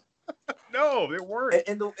around. No, they weren't.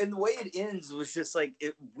 And the way it ends was just like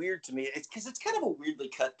weird to me. It's because it's kind of a weirdly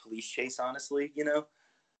cut police chase, honestly.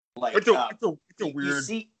 Like, it's a weird.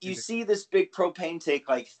 You see this big propane tank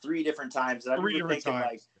like 3 different times, and I'm thinking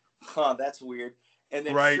like, that's weird. And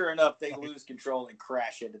then sure enough, they lose control and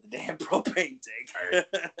crash into the damn propane tank.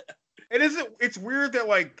 And it's weird that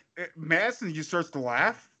like Madsen just starts to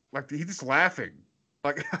laugh, like he's just laughing,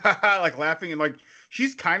 like like laughing, and like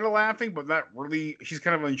she's kind of laughing, but not really. She's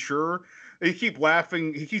kind of unsure. They keep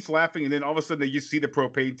laughing. He keeps laughing, and then all of a sudden they just see the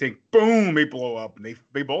propane tank. Boom! They blow up, and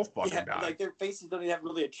they both fucking die. Like their faces don't even have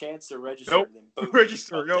really a chance to register. Nope. Boom,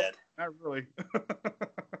 register. Nope. Not really.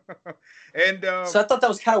 And so I thought that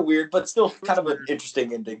was kind of weird, but still kind of an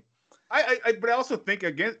interesting ending. But I also think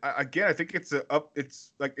again, I think it's the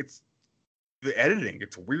editing.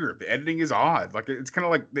 It's weird. The editing is odd. Like it's kind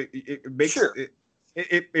of like it makes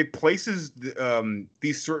it places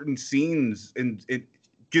these certain scenes in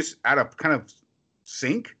just out of kind of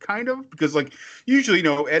sync, kind of, because like usually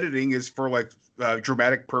editing is for like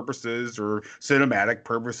dramatic purposes or cinematic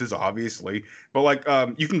purposes, obviously, but like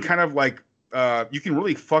you can kind of like you can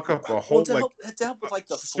really fuck up a whole to help with like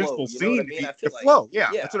the flow. Scene. The flow,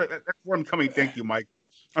 that's where I'm coming. Thank you, Mike.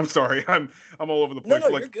 I'm sorry, I'm all over the place.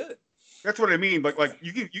 No, you're good. That's what I mean. Like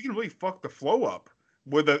you can really fuck the flow up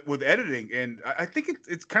with editing, and I think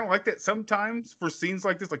it's kind of like that sometimes for scenes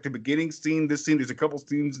like this, like the beginning scene. This scene, there's a couple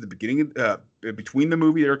scenes at the beginning, between the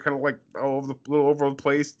movie, they're kind of like all over the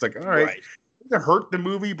place. It's like, all right. It doesn't hurt the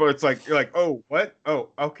movie, but it's like you're like, oh, what? Oh,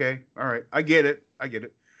 okay, all right, I get it.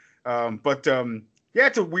 Yeah,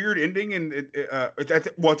 it's a weird ending, and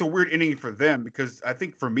it's a weird ending for them because I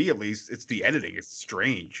think for me at least, it's the editing. It's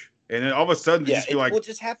strange, and then all of a sudden, they just be like, "What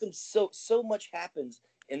just happens?" So much happens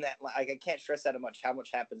in that. Like, I can't stress that much. How much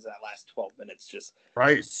happens in that last 12 minutes? Just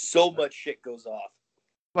right. So much shit goes off.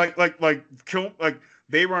 Like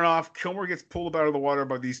they run off. Kilmer gets pulled out of the water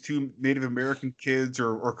by these two Native American kids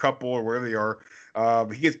or couple or wherever they are.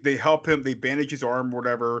 They help him. They bandage his arm, or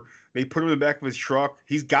whatever. They put him in the back of his truck.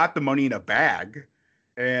 He's got the money in a bag.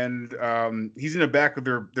 And he's in the back of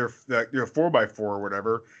their 4x4 or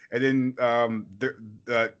whatever, and then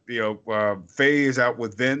Faye is out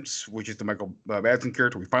with Vince, which is the Michael Madsen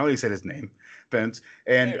character. We finally said his name, Vince,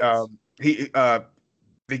 and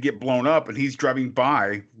they get blown up, and he's driving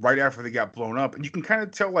by right after they got blown up, and you can kind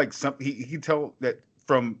of tell like something. He can tell that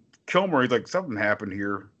from Kilmer, he's like something happened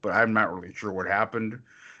here, but I'm not really sure what happened.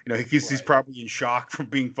 He's probably in shock from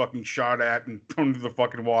being fucking shot at and thrown into the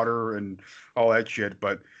fucking water and all that shit.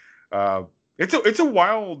 But it's a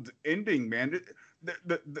wild ending, man.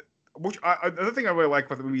 Another thing I really like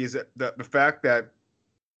about the movie is that the fact that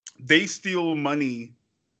they steal money.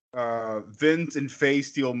 Vince and Faye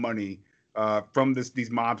steal money from these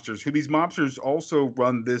mobsters. Who these mobsters also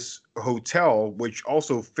run this hotel, which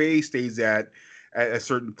also Faye stays at a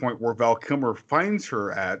certain point where Val Kilmer finds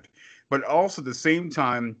her at. But also at the same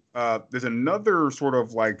time, there's another sort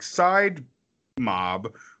of like side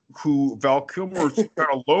mob who Val Kilmer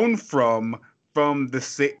got a loan from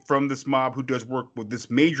this mob who does work with this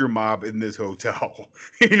major mob in this hotel.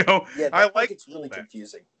 Yeah, I like it's really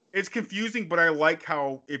confusing. It's confusing, but I like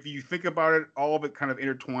how if you think about it, all of it kind of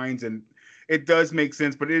intertwines and it does make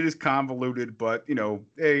sense. But it is convoluted. But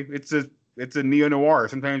hey, it's a neo-noir.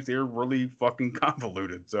 Sometimes they're really fucking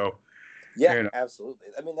convoluted. So. Yeah, absolutely.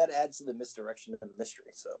 I mean, that adds to the misdirection and the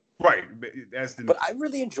mystery. So right, but I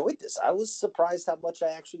really enjoyed this. I was surprised how much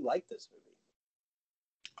I actually liked this movie.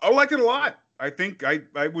 I liked it a lot. I think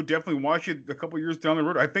I would definitely watch it a couple years down the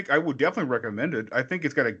road. I think I would definitely recommend it. I think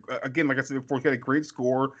it's got again, like I said before, it's got a great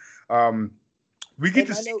score. We get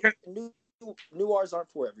to see noirs aren't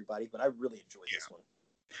for everybody, but I really enjoyed this one.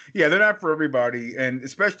 Yeah, they're not for everybody, and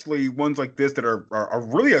especially ones like this that are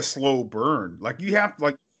really a slow burn. Like you have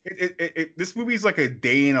like. This movie is like a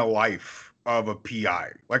day in a life of a PI,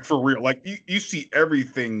 like for real. Like you see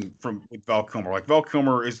everything with Val Kilmer. Like Val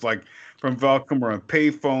Kilmer is like from Val Kilmer on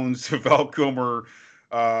payphones to Val Kilmer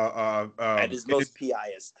at his most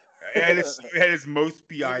PI-ist. at his most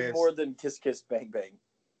PI-ist. Even more than Kiss Kiss Bang Bang.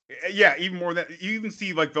 Yeah, even more than you even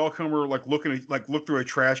see like Val Kilmer like look through a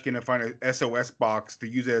trash can and find a SOS box to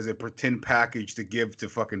use it as a pretend package to give to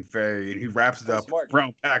fucking Faye, and he wraps it up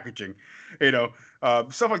brown packaging,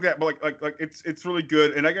 stuff like that. But like it's really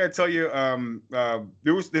good, and I gotta tell you,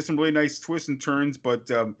 there's some really nice twists and turns,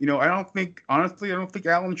 but I don't think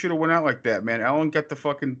Alan should have went out like that, man. Alan got the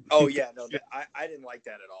fucking. Oh yeah, no, I didn't like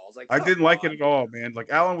that at all. I was like, I didn't like it at all, man. Like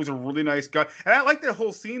Alan was a really nice guy, and I like that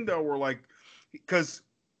whole scene though, where like because.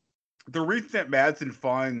 The reason that Madsen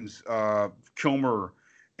finds Kilmer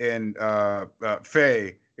and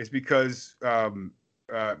Faye is because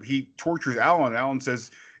he tortures Alan. Alan says,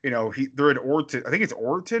 they're at Orton. I think it's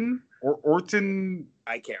Orton or Orton.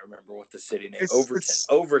 I can't remember what the city name is.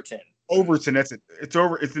 Overton. Overton. That's it.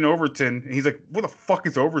 It's in Overton. And he's like, "What the fuck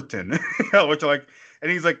is Overton?" Which and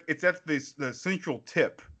he's like, "It's at the central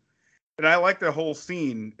tip." And I like the whole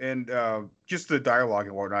scene and just the dialogue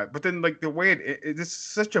and whatnot. But then, like, the way it's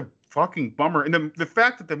such a fucking bummer. And the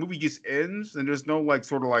fact that the movie just ends and there's no, like,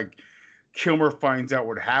 sort of, like, Kilmer finds out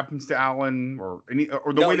what happens to Alan or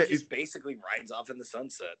the way that he just basically rides off in the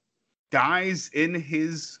sunset. Dies in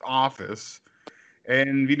his office.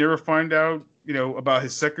 And we never find out, about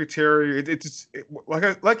his secretary. It's like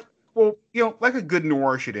a good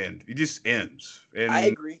noir should end. It just ends. And I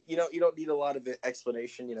agree. You don't need a lot of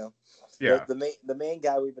explanation. Yeah. The main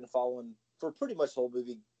guy we've been following for pretty much the whole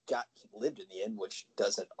movie lived in the end, which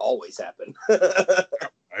doesn't always happen.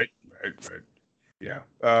 Right. Yeah.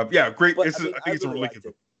 Great. But, I think it's a really good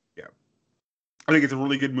movie. Yeah. I think it's a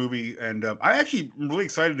really good movie, and I actually am really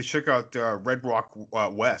excited to check out Red Rock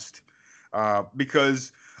West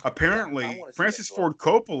because. Apparently, Francis Ford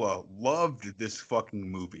Coppola loved this fucking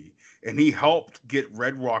movie, and he helped get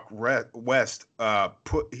Red Rock West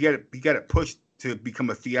he got it pushed to become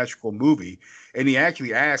a theatrical movie, and he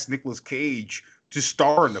actually asked Nicolas Cage to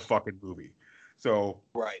star in the fucking movie. So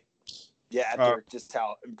right, yeah, after just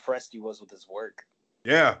how impressed he was with his work.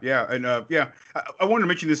 Yeah, and I wanted to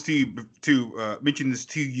mention this to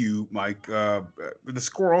you, Mike. The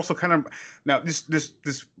score also kind of now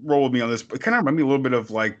this rolled me on this, but kind of reminded me a little bit of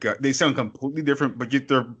like they sound completely different, but yet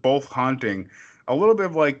they're both haunting. A little bit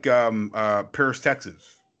of like Paris,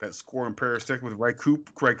 Texas, that score in Paris, Texas with Ry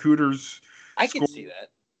Cooder's. I can see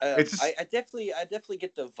that. It's just, I definitely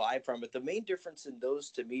get the vibe from it. The main difference in those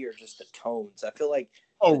to me are just the tones. I feel like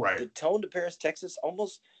the tone to Paris, Texas,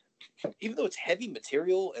 almost, even though it's heavy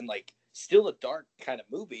material and like still a dark kind of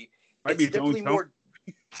movie, it's definitely more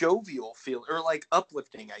jovial feel or like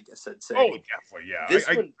uplifting, I guess I'd say. Oh, definitely, yeah. This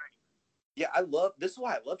one, this is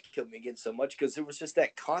why I loved Kill Me Again so much, because there was just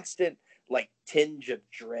that constant like tinge of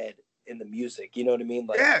dread in the music. You know what I mean?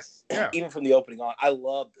 Like, yes, yeah. Even from the opening on, I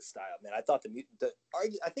love the style, man. I thought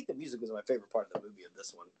I think the music was my favorite part of the movie of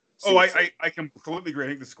this one. Seriously. I completely agree. I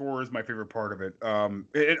think the score is my favorite part of it.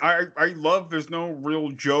 I love. There's no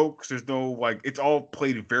real jokes. There's no like. It's all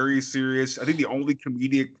played very serious. I think the only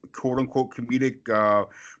comedic, quote unquote, comedic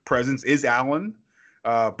presence is Alan.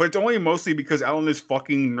 But it's only mostly because Alan is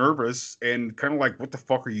fucking nervous and kind of like, what the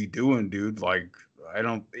fuck are you doing, dude? Like,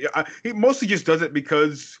 he mostly just does it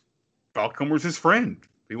because Val Kilmer's his friend.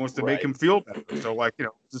 He wants to make him feel better. So like,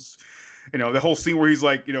 the whole scene where he's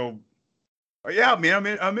like, yeah, man,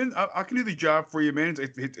 I can do the job for you, man.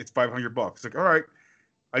 It's $500. It's like, all right,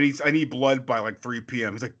 I need blood by like 3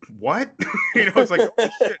 p.m. He's like, what? It's like, oh,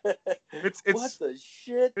 shit. It's what the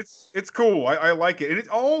shit? It's cool. I like it, and it's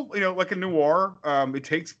all like a noir. It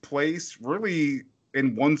takes place really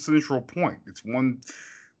in one central point. It's one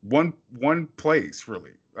place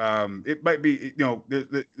really. It might be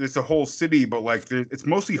there's a whole city, but like it's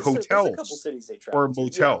mostly hotels. There's a couple cities they travel or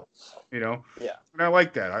motels. Yeah. And I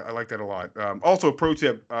like that. I like that a lot. Also, pro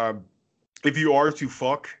tip: if you are to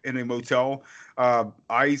fuck in a motel,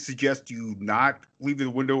 I suggest you not leave the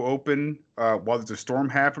window open while there's a storm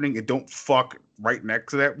happening, and don't fuck right next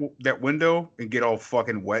to that window and get all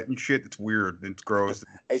fucking wet and shit. It's weird. It's gross.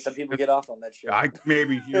 Hey, some people get off on that shit.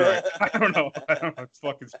 Maybe you're right. I don't know. It's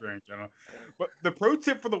fucking strange. I don't know. But the pro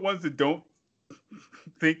tip for the ones that don't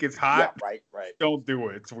think it's hot, right. Don't do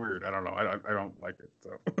it. It's weird. I don't know. I don't like it.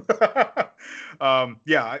 So,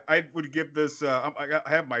 I would give this. I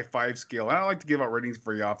have my 5 scale. I don't like to give out ratings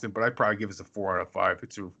very often, but I'd probably give this a 4 out of 5.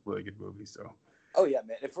 It's a really good movie. So. Oh yeah,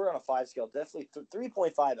 man. If we're on a 5 scale, definitely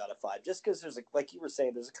 3.5 out of 5. Just because there's like you were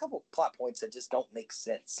saying, there's a couple plot points that just don't make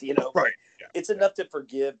sense. Right. Yeah. It's enough to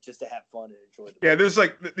forgive, just to have fun and enjoy the movie. Yeah, there's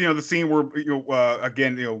like the scene where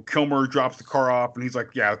again Kilmer drops the car off and he's like,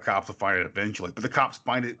 yeah, the cops will find it eventually, but the cops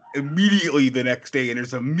find it immediately the next day, and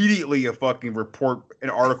there's immediately a fucking report, an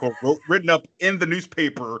article written up in the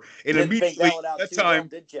newspaper, and immediately that time.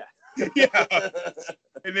 Did ya? Yeah,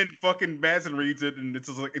 and then fucking Madsen reads it, and it's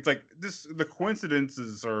like this. The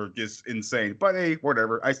coincidences are just insane. But hey,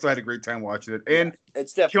 whatever. I still had a great time watching it, and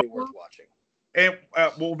it's definitely worth watching. And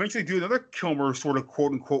we'll eventually do another Kilmer sort of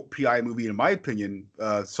quote unquote PI movie, in my opinion,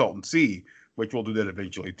 Salton Sea, which we'll do that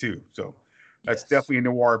eventually too. So that's definitely a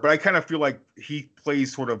noir. But I kind of feel like he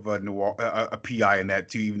plays sort of a noir, a PI in that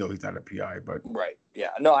too, even though he's not a PI. But right,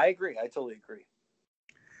 yeah, no, I agree. I totally agree.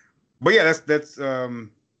 But yeah, that's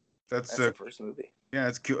the first movie. Yeah,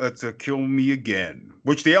 that's a Kill Me Again,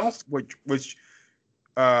 which Faye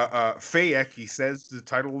actually says the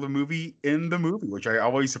title of the movie in the movie, which I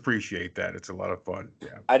always appreciate. That it's a lot of fun.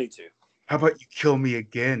 Yeah, I do too. How about you kill me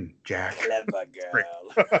again, Jack? Clever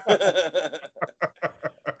girl.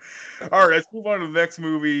 All right, let's move on to the next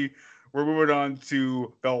movie. We're moving on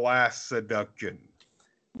to The Last Seduction.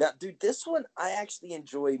 Now, dude, this one I actually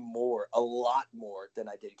enjoy a lot more than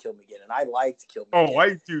I did Kill Me Again, and I liked Kill Me Again. Oh,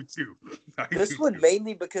 I do too. This one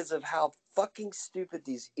mainly because of how fucking stupid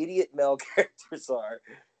these idiot male characters are,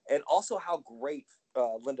 and also how great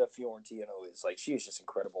Linda Fiorentino is. Like, she is just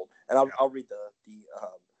incredible. And I'll read the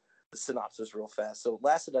synopsis real fast. So,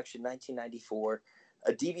 Last Seduction, 1994.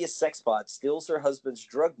 A devious sex bot steals her husband's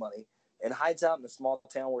drug money and hides out in a small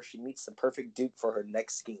town where she meets the perfect dupe for her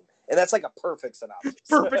next scheme. And that's like a perfect synopsis.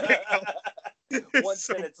 Perfect. One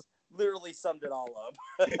sentence literally summed it all up.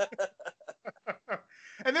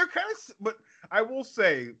 And they're kind of, but I will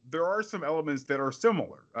say there are some elements that are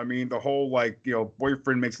similar. I mean, the whole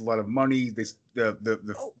boyfriend makes a lot of money. The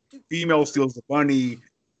female steals the money.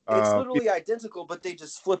 It's literally identical, but they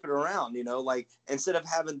just flip it around. Like instead of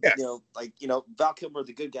having Val Kilmer,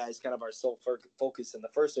 the good guy, is kind of our sole focus in the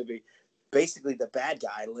first movie. Basically, the bad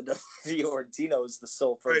guy, Linda Fiorentino, is the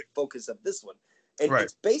sole focus of this one. And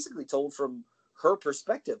it's basically told from her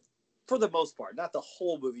perspective for the most part. Not the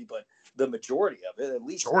whole movie, but the majority of it. At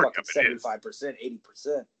least 75%,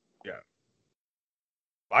 80%. Yeah.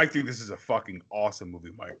 I think this is a fucking awesome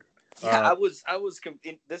movie, Mike. Yeah,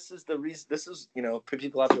 this is the reason, for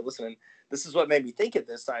people out there listening, this is what made me think of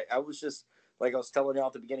this. I was just, like I was telling you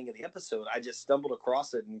at the beginning of the episode, I just stumbled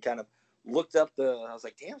across it and kind of looked up I was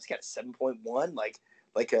like, damn, it's got a 7.1. Like,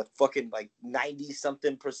 like a fucking like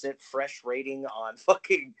 90-something% fresh rating on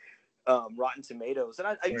fucking Rotten Tomatoes. And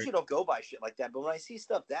I usually don't go by shit like that, but when I see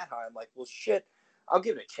stuff that high, I'm like, well, shit, I'll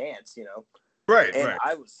give it a chance, you know. Right. And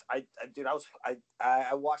right.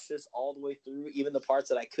 I watched this all the way through, even the parts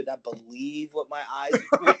that I could not believe what my eyes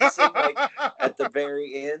were witnessing, like at the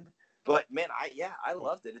very end. But man, I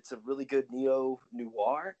loved it. It's a really good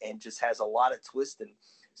neo-noir and just has a lot of twist and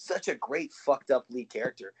such a great fucked up lead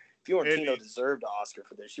character. Fiorentino deserved an Oscar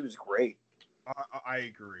for this. She was great. I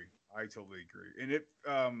agree. I totally agree. And it,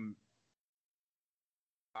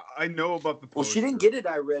 I know about the poster. Well, she didn't get it,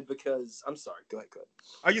 I read, because I'm sorry. Go ahead.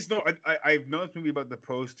 I just know I've known this movie about the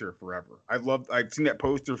poster forever. I've seen that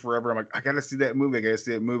poster forever. I'm like, I gotta see that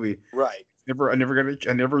movie. Right.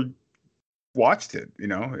 I never watched it, you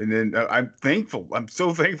know. And then I'm thankful. I'm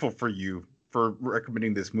so thankful for you for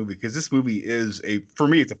recommending this movie, because this movie is for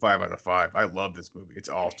me, it's a 5 out of 5. I love this movie. It's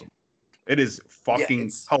awesome. It is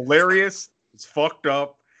fucking hilarious. It's fucked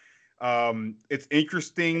up. It's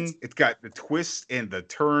interesting. It's got the twists and the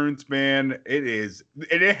turns, man.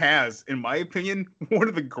 It has, in my opinion, one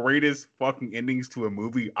of the greatest fucking endings to a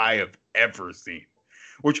movie I have ever seen.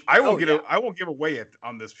 Which I will I won't give away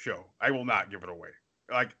on this show. I will not give it away.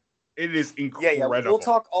 Like, it is incredible. Yeah. We'll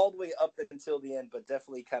talk all the way up until the end, but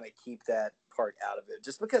definitely kind of keep that part out of it.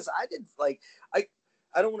 Just because I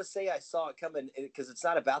don't want to say I saw it coming, because it's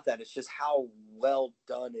not about that. It's just how well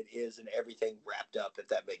done it is and everything wrapped up, if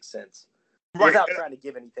that makes sense. Right. Without trying to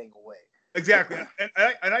give anything away. Exactly.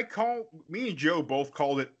 Me and Joe both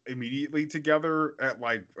called it immediately together at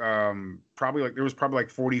there was probably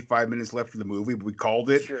 45 minutes left of the movie, but we called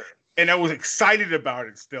it. Sure. And I was excited about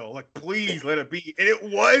it still. Like, please let it be. And it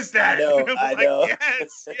was that. I know.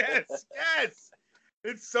 Yes.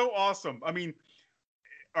 It's so awesome. I mean,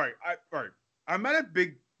 all right. I'm not a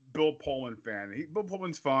big Bill Pullman fan. Bill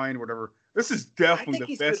Pullman's fine, whatever. This is definitely the best.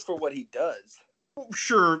 He's good for what he does. Well,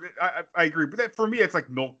 sure, I agree. But for me, it's like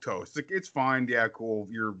milquetoast. It's fine. Yeah, cool.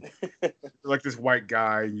 You're like this white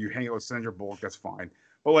guy, and you hang out with Sandra Bullock. That's fine.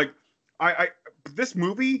 But like, this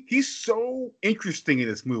movie, he's so interesting in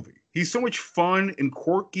this movie. He's so much fun and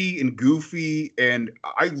quirky and goofy, and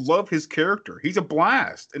I love his character. He's a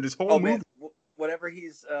blast in this whole movie. Man. Whenever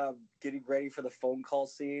he's getting ready for the phone call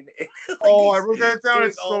scene, I wrote that down.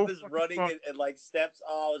 It's all so this running and like steps.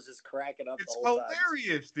 Oh, I was just cracking up. It's the whole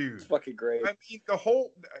hilarious, time. Dude. It's fucking great. I mean, the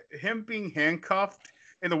whole him being handcuffed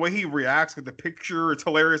and the way he reacts with the picture, it's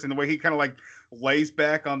hilarious. And the way he kind of like lays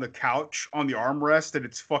back on the couch on the armrest, and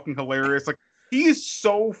it's fucking hilarious. Like, he is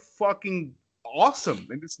so fucking awesome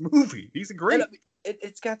in this movie. He's a great.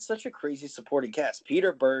 It's got such a crazy supporting cast: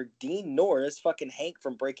 Peter Berg, Dean Norris, fucking Hank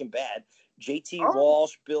from Breaking Bad, J.T.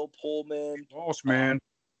 Walsh, Bill Pullman. Walsh, man.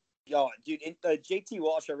 Dude, J.T.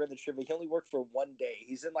 Walsh, I read the trivia. He only worked for one day.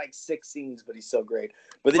 He's in like 6 scenes, but he's so great.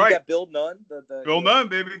 But then you got Bill Nunn. Bill Nunn,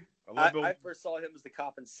 baby. I first saw him as the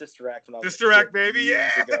cop in Sister Act when I was Sister Act, baby.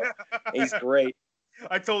 Yeah. He's great.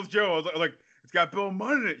 I told Joe, I was like, it's got Bill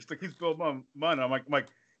Munn in it. She's like, he's Bill Munn. I'm like,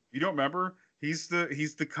 you don't remember? He's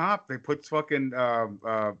the cop. They put fucking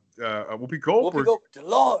Whoopi Goldberg.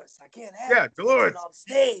 Dolores, I can't have Dolores on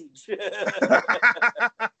stage.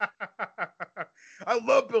 I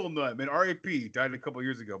love Bill Nunn, man. R.I.P. Died a couple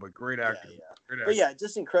years ago, but great actor. Great actor. But yeah,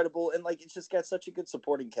 just incredible, and like it's just got such a good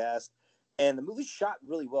supporting cast, and the movie's shot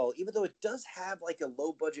really well. Even though it does have like a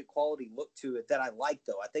low budget quality look to it that I like,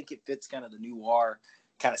 though, I think it fits kind of the noir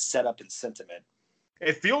kind of setup and sentiment.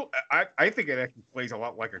 I think it actually plays a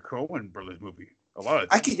lot like a Coen Brothers movie. A lot of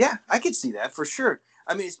I could see that for sure.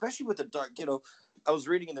 I mean, especially with the dark, I was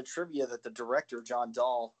reading in the trivia that the director, John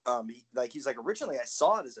Dahl, he's like, originally I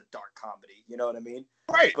saw it as a dark comedy, you know what I mean?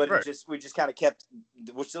 Right. But we just kind of kept,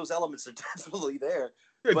 which those elements are definitely there.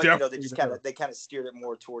 But they kind of steered it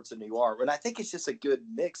more towards the noir. And I think it's just a good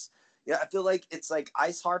mix. Yeah, I feel like it's like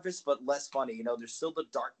Ice Harvest, but less funny. There's still the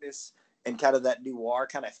darkness and kind of that noir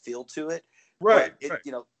kind of feel to it. Right.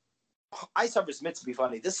 Ice Harvest meant to be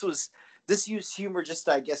funny. This used humor just,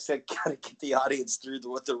 I guess, to kind of get the audience through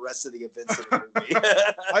what the rest of the events of the movie.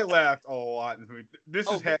 I laughed a lot in the movie. Me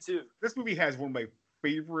too. This movie has one of my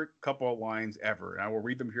favorite couple of lines ever, and I will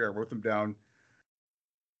read them here. I wrote them down.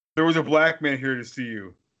 There was a black man here to see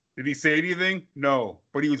you. Did he say anything? No,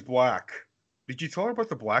 but he was black. Did you tell her about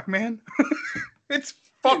the black man? It's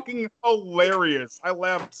fucking hilarious. I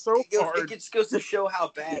laughed so hard. It just goes to show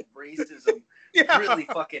how bad racism really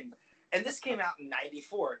fucking. And this came out in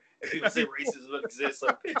 '94. And people say racism exists.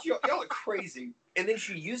 Like, bitch, y'all are crazy. And then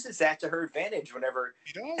she uses that to her advantage whenever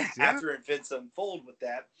after events unfold with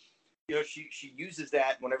that. you know, she uses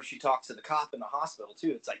that whenever she talks to the cop in the hospital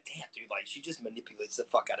too. It's like, damn, dude, like she just manipulates the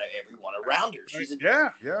fuck out of everyone around her. She's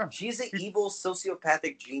an evil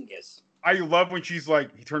sociopathic genius. I love when she's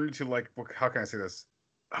like, he turned into like, how can I say this?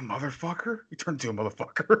 A motherfucker? He turned into a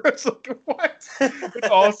motherfucker. It's like, what? It's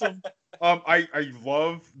awesome. I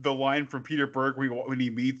love the line from Peter Berg when he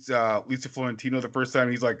meets Lisa Florentino the first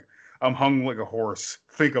time. He's like, I'm hung like a horse.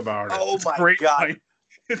 Think about it. Oh it's my great God. Line.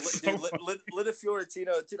 It's Dude, so Linda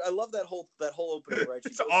Fiorentino, dude, I love that whole opening, right?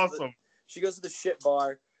 It's awesome. She goes to the shit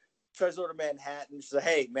bar, tries to order Manhattan. She's like,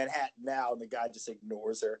 hey, Manhattan now. And the guy just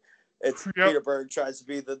ignores her. It's Peter Berg tries to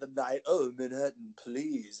be the knight. Oh, Manhattan,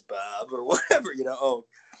 please, Bob, or whatever, you know. Oh,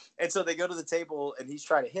 and so they go to the table, and he's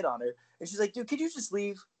trying to hit on her. And she's like, dude, could you just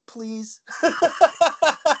leave, please?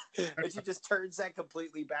 And she just turns that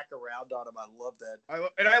completely back around on him. I love that.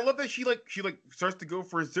 I love that she starts to go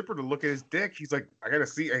for his zipper to look at his dick. She's like, I gotta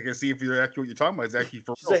see if you're actually what you're talking about is actually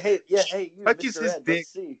for She's real. Like, hey, you touches his Ed, dick.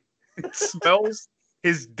 let's see. It smells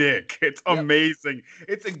his dick. It's amazing.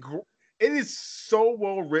 It is so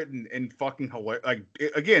well written and fucking hilarious. Like,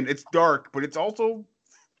 again, it's dark, but it's also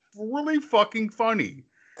really fucking funny.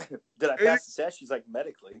 Did I pass the test? She's like,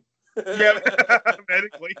 medically. Yeah,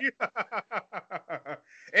 medically.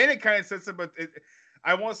 And it kind of sets up, but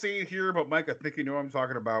I won't say it here, but Mike, I think you know what I'm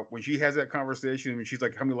talking about. When she has that conversation and she's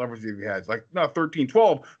like, how many lovers have you had? It's like, no, 13,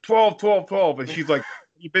 12. And she's like, have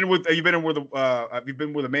you been with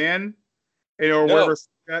a man? You know, or No. whatever.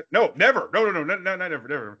 No, never. No,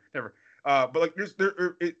 never. But like, it's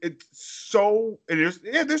so, and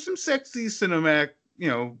there's some sexy cinematic, you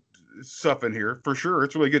know, stuff in here for sure.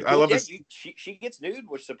 It's really good. I love this. She gets nude,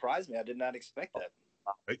 which surprised me. I did not expect that.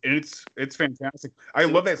 And it's fantastic. I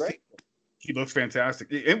love that. She looks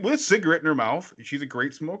fantastic. And with a cigarette in her mouth, she's a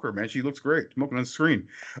great smoker, man. She looks great smoking on the screen.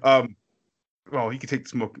 Well, you can take the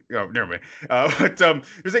smoke. Oh, never mind. But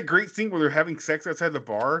there's that great scene where they're having sex outside the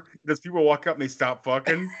bar. Those people walk up and they stop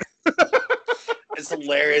fucking. It's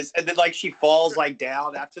hilarious. And then like she falls like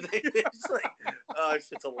down after they. It's like, oh,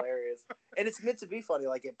 shit's hilarious. And it's meant to be funny.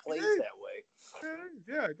 Like it plays that way.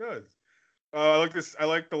 Yeah, it does. I like this. I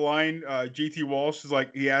like the line. JT Walsh is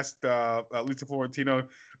like, he asked Lisa Florentino,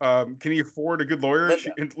 "Can he afford a good lawyer?"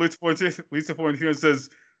 And Lisa Florentino says,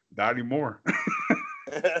 "Not anymore."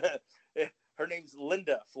 Her name's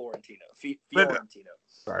Linda Florentino. Fiorentino.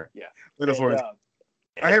 Sorry. Yeah. Linda Florentino.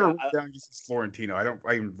 I have it written down just as Florentino.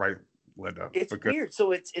 I even write Linda. It's weird.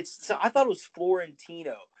 So so I thought it was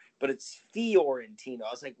Florentino, but it's Fiorentino.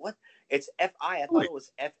 I was like, what? It's F-I. I thought it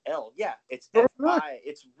was F-L. Yeah, it's F-I.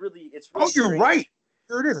 It's really Oh, you're strange. right.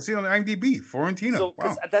 There it is. I see it on the IMDb. Florentino. So,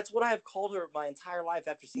 wow. that's what I have called her my entire life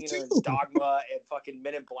after seeing her in Dogma and fucking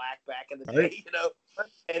Men in Black back in the day, you know?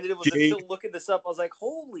 And then it was until looking this up, I was like,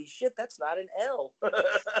 holy shit, that's not an L.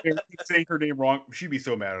 Saying her name wrong. She'd be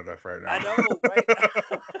so mad at us right now. I know, right?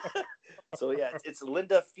 So, yeah, it's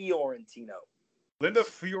Linda Fiorentino. Linda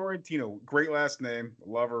Fiorentino. Great last name.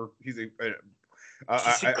 Love her. She's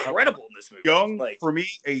incredible in this movie. Young, for me,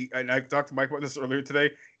 and I've talked to Mike about this earlier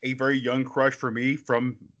today, a very young crush for me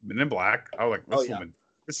from Men in Black. I was like, this woman,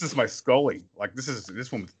 this is my Scully. Like, this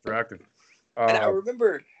woman's attractive. And I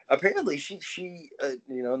remember, apparently, she you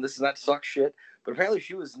know, and this is not to talk shit, but apparently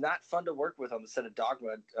she was not fun to work with on the set of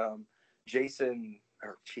Dogma. Jason,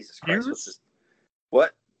 or Jesus Christ, what's his?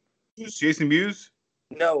 What? Jason Mewes?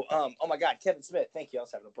 No, oh my God, Kevin Smith. Thank you. I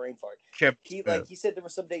was having a brain fart. He said there were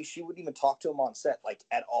some days she wouldn't even talk to him on set, like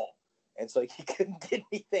at all, and so he couldn't get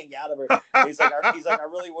anything out of her. He's like, I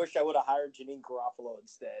really wish I would have hired Janine Garofalo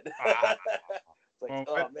instead. It's like,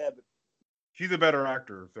 oh man, but she's a better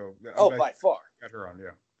actor, so by far. Got her on,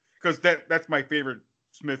 yeah, because that's my favorite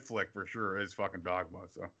Smith flick for sure is fucking Dogma.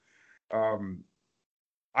 So,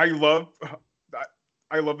 I love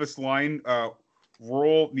this line.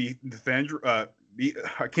 Rural Nathaniel.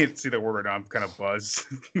 I can't say that word right now. I'm kind of buzzed.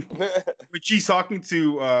 When she's talking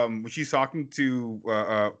to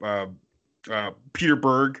Peter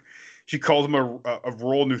Berg, she calls him a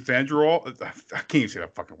rural Nathaniel. I can't even say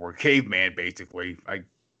that fucking word. Caveman, basically. I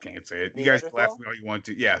can't say it. You guys can laugh at me all you want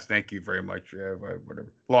to. Yes, thank you very much. Yeah,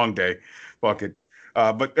 whatever. Long day. Fuck it.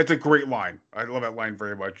 But that's a great line. I love that line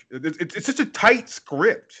very much. It's such a tight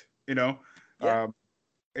script, you know. Yeah.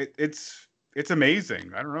 It's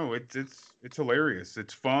amazing. I don't know. It's hilarious.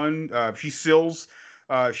 It's fun. She steals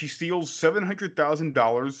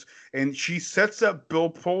 $700,000, and she sets up Bill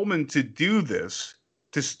Pullman to do this,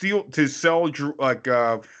 to sell like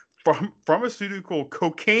pharmaceutical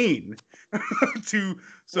cocaine to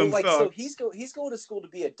some. So he's going to school to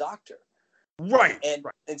be a doctor, right?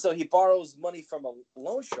 And so he borrows money from a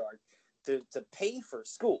loan shark to pay for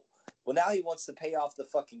school. Well, now he wants to pay off the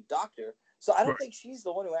fucking doctor. So I don't think she's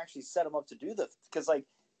the one who actually set him up to do because like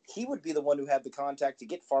he would be the one who had the contact to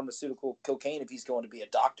get pharmaceutical cocaine if he's going to be a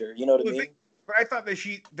doctor. You know what I mean? But I thought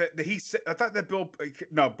that Bill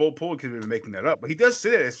Pullman could have been making that up, but he does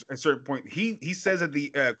say that at a certain point. He says at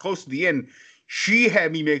the close to the end, she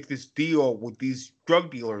had me make this deal with these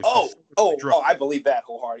drug dealers. I believe that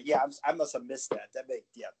wholeheartedly. Yeah, I must have missed that. That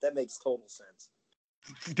makes total sense.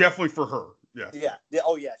 Definitely for her. Yeah.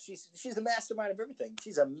 Oh yeah. She's the mastermind of everything.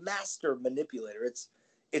 She's a master manipulator.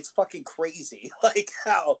 It's fucking crazy, like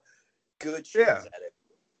how good she is at it.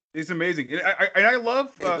 It's amazing, and I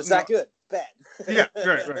love. It was not good. Bad. Yeah,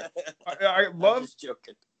 right. I love. I'm just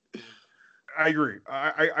joking. I agree.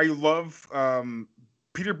 I love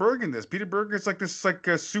Peter Berg in this. Peter Berg is like a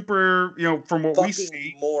super, from what we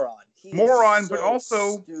see, moron. But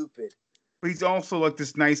also stupid. But he's also like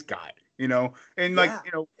this nice guy, and and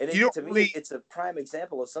to me, it's a prime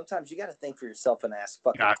example of sometimes you got to think for yourself and ask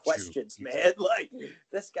fucking questions, man. Like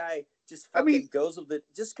this guy just fucking goes with it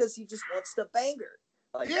just because he just wants to bang her.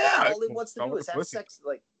 Like, all he wants to do is have sex.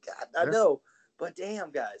 Like, God, I know, but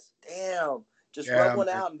damn, guys, just rub one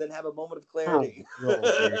out and then have a moment of clarity.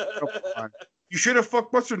 You should have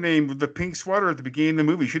fucked what's her name with the pink sweater at the beginning of the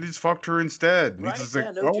movie. You should have just fucked her instead. And right? He's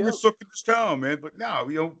just like, we're stuck in this town, man. But no,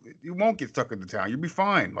 you won't get stuck in the town. You'll be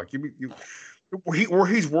fine. Like where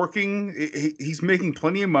he's working, he's making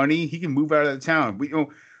plenty of money. He can move out of the town. It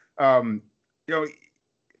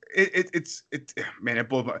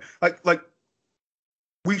blows my like.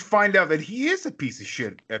 We find out that he is a piece of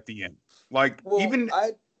shit at the end. Like, I don't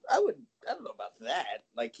know about that.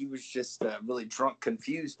 Like, he was just a really drunk,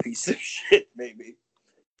 confused piece of shit, maybe.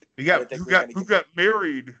 Who got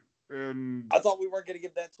married, and I thought we weren't going to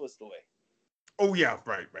give that twist away. Oh yeah,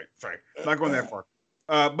 right. Sorry, not going that far.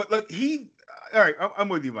 But like all right, I'm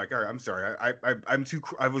with you, Mike. All right, I'm sorry.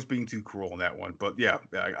 I was being too cruel on that one. But yeah,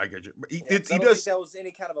 I get you. But I don't think that was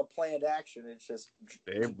any kind of a planned action. It's just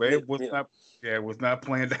it was not. Yeah, it was not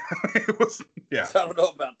planned. It was. Yeah. I don't know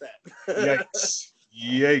about that.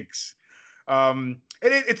 Yikes. And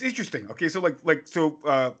it's interesting. Okay, so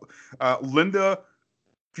Linda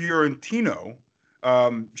Fiorentino.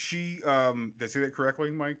 She did I say that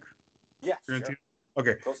correctly, Mike? Yeah. Fiorentino. Sure.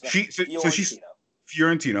 Okay. She's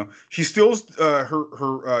Fiorentino. She steals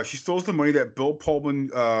she steals the money that Bill Pullman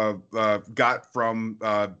got from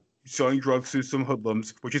selling drugs to some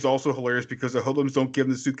hoodlums, which is also hilarious because the hoodlums don't give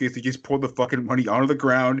him the suitcase; they just pour the fucking money onto the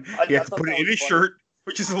ground. He has to put it in his shirt,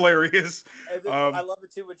 which is hilarious. And then I love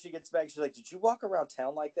it too when she gets back. She's like, "Did you walk around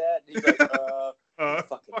town like that?" And he's like,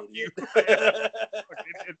 "Fucking idiot."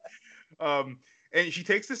 And she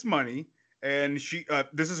takes this money, and she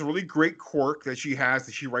this is a really great quirk that she has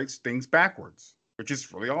that she writes things backwards, which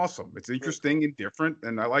is really awesome. It's interesting and different,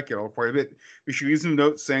 and I like it all quite a bit. But she leaves a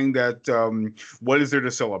note saying that what is there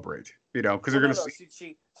to celebrate? Because they're going to see.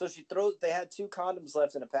 She throws. They had 2 condoms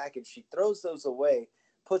left in a package. She throws those away.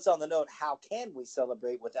 Puts on the note, "How can we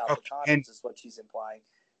celebrate without the condoms?" Is what she's implying.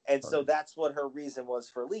 And so that's what her reason was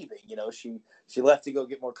for leaving. She left to go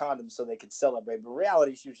get more condoms so they could celebrate. But in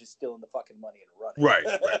reality, she was just stealing the fucking money and running. Right.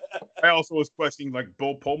 I also was questioning, like,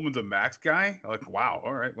 Bill Pullman's a Max guy. Like, wow.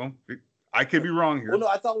 All right. Well, I could be wrong here. Well, no,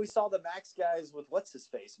 I thought we saw the Max guys with what's his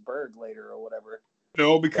face, Berg later or whatever.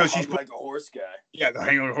 No, because she's like a horse guy. Yeah, the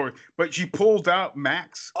hanging on a horse. But she pulls out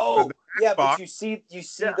Max. Oh, yeah, but you see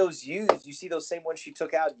those used. You see those same ones she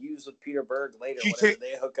took out used with Peter Berg later.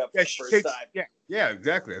 They hook up for the first time. Yeah,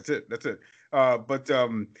 exactly. That's it. But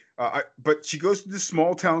she goes to this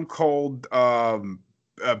small town called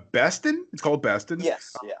Beston. It's called Beston.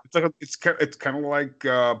 Yes. Yeah. It's kind of like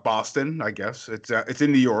Boston, I guess. It's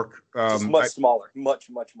in New York. It's much smaller. Much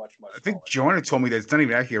smaller. I think Joanna told me that it's not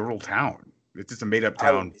even actually a real town. It's just a made-up town.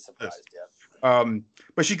 I wouldn't be surprised. Yeah.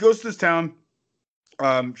 But she goes to this town.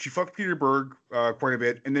 She fucked Peter Berg quite a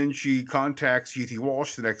bit, and then she contacts G.T.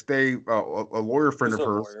 Walsh the next day, a lawyer friend of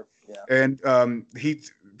hers, and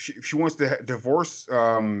she wants to divorce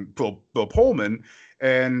Bill Pullman,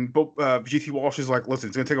 and G.T. Walsh is like, "Listen,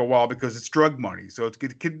 it's gonna take a while because it's drug money, so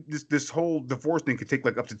this whole divorce thing could take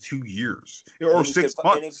like up to 2 years or 6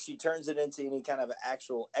 months." And if she turns it into any kind of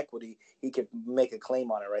actual equity, he could make a claim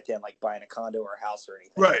on it right then, like buying a condo or a house or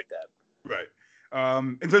anything like that. Right.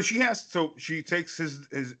 And so she takes his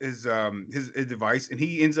advice, and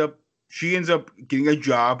she ends up getting a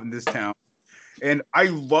job in this town. And I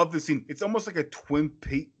love the scene. It's almost like a Twin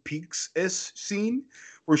Peaks-ish scene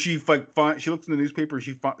where she looks in the newspaper.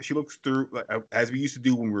 She looks through, as we used to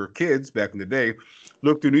do when we were kids back in the day,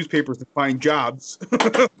 look through newspapers to find jobs.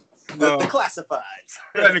 The classifieds.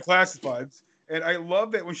 Yeah, the classifieds. And I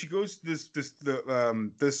love that when she goes to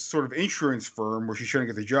this sort of insurance firm where she's trying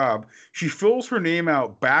to get the job, she fills her name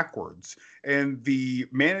out backwards, and the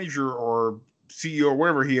manager or CEO or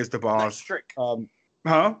whatever he is, the boss. Nice trick.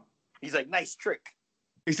 Huh? He's like, nice trick.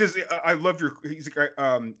 He says, "I love your." He's like,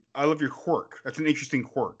 "I love your quirk. That's an interesting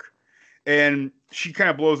quirk." And she kind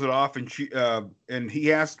of blows it off, and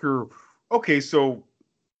he asks her, "Okay, so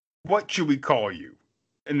what should we call you?"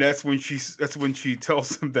 And that's when she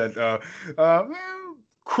tells him that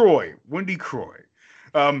Croy, Wendy Croy.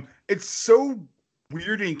 It's so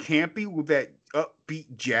weird and campy with that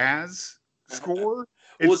upbeat jazz score.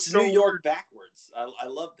 It's so New York backwards. I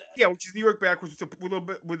love that. Yeah, which is New York backwards with a little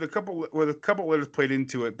bit with a couple letters played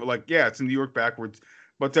into it, but like it's in New York backwards.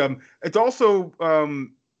 But it's also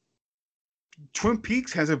Twin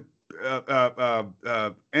Peaks has a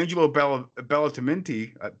Angelo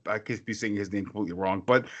Badalamenti. I could be saying his name completely wrong,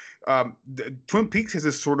 but Twin Peaks has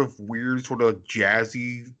this sort of weird, sort of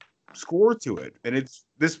jazzy score to it, and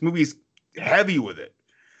this movie's heavy with it.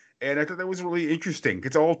 And I thought that was really interesting.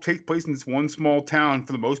 It all takes place in this one small town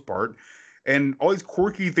for the most part, and all these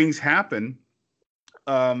quirky things happen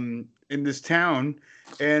in this town.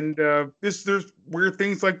 And there's weird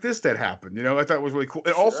things like this that happen. I thought it was really cool.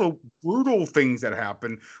 And also brutal things that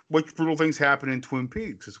happen, which brutal things happen in Twin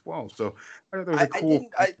Peaks as well. So I thought that was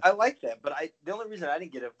cool. I like that, but the only reason I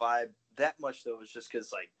didn't get a vibe that much though was just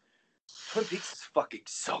because like Twin Peaks is fucking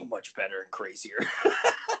so much better and crazier.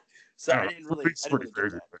 So I didn't really get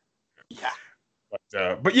that. Yeah.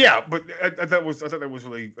 But I thought that was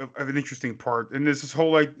really an interesting part, and there's this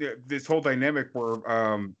whole dynamic where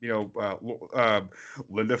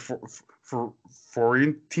Linda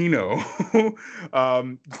Fiorentino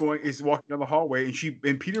is walking down the hallway,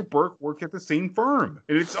 and Peter Burke work at the same firm,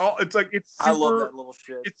 and it's super, I love that little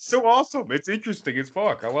shit. It's so awesome. It's interesting as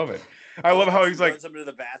fuck. I love it. I love how he's like runs him into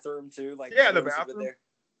the bathroom too. Like the bathroom. There.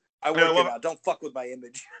 I work it out. Don't fuck with my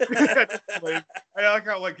image. I like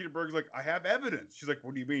how Peter Berg's like, I have evidence. She's like,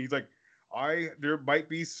 what do you mean? He's like, there might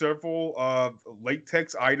be several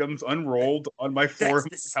latex items unrolled on my floor of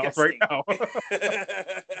my house right now.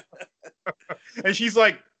 And she's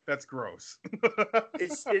like, that's gross.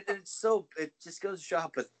 It just goes to show how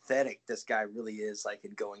pathetic this guy really is, like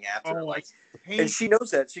in going after her. Like, and she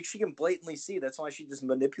knows that. She can blatantly see. That's why she just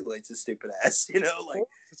manipulates his stupid ass.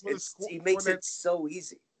 He makes it so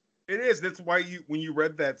easy. It is. That's why when you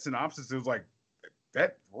read that synopsis, it was like,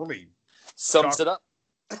 that really sums it up.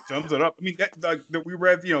 Sums it up. I mean, that we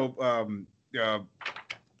read,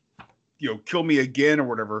 Kill Me Again or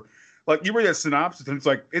whatever. Like you read that synopsis, and it's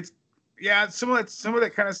like some of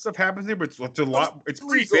that kind of stuff happens there, but it's a lot. It's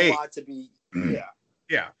pretty vague. A lot to be.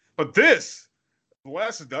 Yeah. But this, The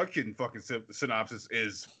Last Seduction, fucking synopsis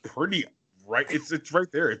is pretty. Right, it's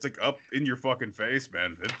right there. It's like up in your fucking face,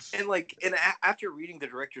 man. After reading the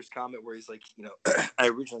director's comment where he's like, I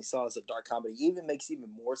originally saw it as a dark comedy, even makes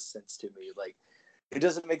even more sense to me. Like, it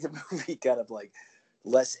doesn't make the movie kind of like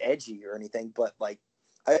less edgy or anything, but like,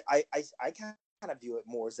 I kind of view it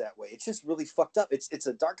more as that way. It's just really fucked up. It's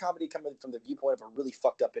a dark comedy coming from the viewpoint of a really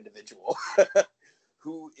fucked up individual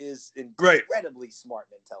who is incredibly smart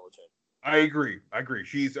and intelligent. I agree.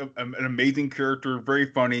 She's an amazing character, very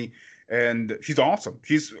funny, and she's awesome.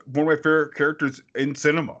 She's one of my favorite characters in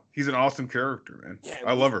cinema. She's an awesome character, man. Yeah,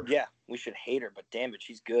 I love her. Yeah, we should hate her, but damn it,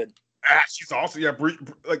 she's good. She's awesome. Yeah,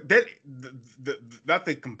 like that. Not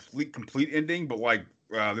the complete ending, but like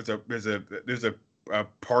there's a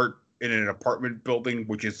part in an apartment building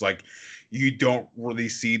which is like you don't really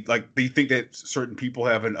see. Like they think that certain people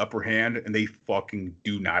have an upper hand, and they fucking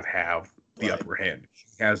do not have the upper hand. She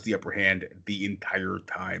has the upper hand the entire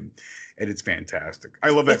time, and it's fantastic. I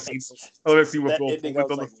love that scene. I love that scene with Bill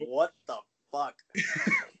Pullman's on the phone. What the fuck?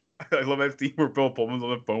 I love that scene where Bill Pullman's on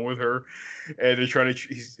the phone with her, and they're trying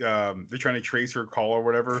to trace her call or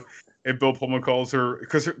whatever, and Bill Pullman calls her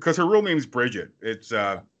because her real name's Bridget. It's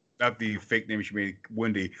not the fake name she made,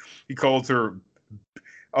 Wendy. He calls her.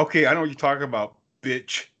 Okay, I know what you're talking about,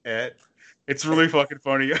 bitch. It's really fucking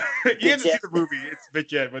funny. You haven't seen the movie. It's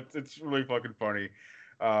bitch, but it's really fucking funny.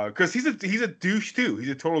 Because he's a douche too. He's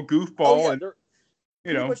a total goofball, and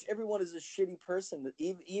pretty much everyone is a shitty person.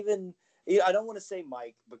 Even I don't want to say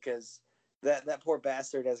Mike because that poor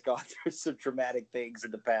bastard has gone through some traumatic things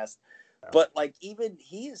in the past. But like even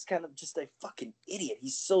he is kind of just a fucking idiot.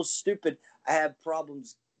 He's so stupid. I have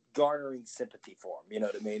problems garnering sympathy for him. You know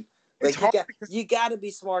what I mean? Like you got to be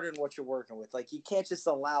smarter in what you're working with. Like you can't just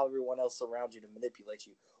allow everyone else around you to manipulate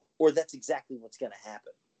you, or that's exactly what's going to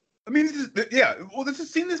happen. I mean, well, there's a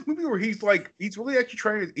scene in this movie where he's really actually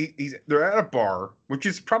trying to. They're at a bar, which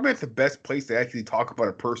is probably not the best place to actually talk about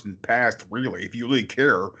a person's past, really, if you really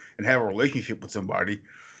care and have a relationship with somebody.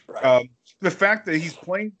 Right. The fact that he's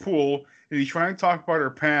playing pool and he's trying to talk about her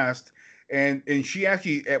past, and she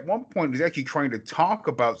actually at one point is actually trying to talk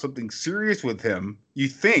about something serious with him. You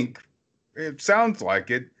think it sounds like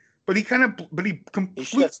it, but he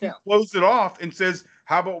completely blows it off and says,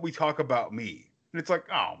 "How about we talk about me?" And it's like,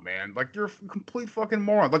 oh man, like you're a complete fucking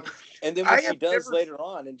moron. Like, and then what she does later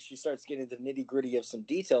on, and she starts getting the nitty gritty of some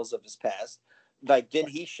details of his past, like then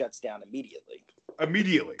he shuts down immediately.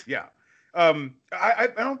 Immediately, yeah. I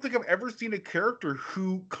don't think I've ever seen a character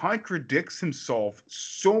who contradicts himself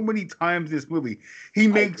so many times in this movie. He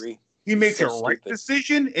makes a right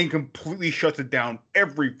decision and completely shuts it down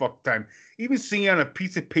every fuck time. Even seeing on a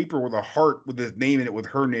piece of paper with a heart with his name in it, with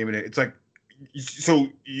her name in it, it's like, so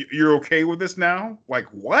you're okay with this now? Like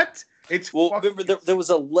what? Remember there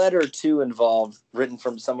was a letter too involved, written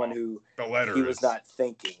from someone who he was not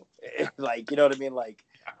thinking. Like, you know what I mean? Like,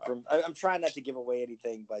 I'm trying not to give away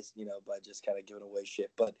anything by just kind of giving away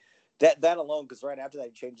shit, but that alone, because right after that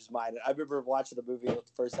he changed his mind. I remember watching the movie the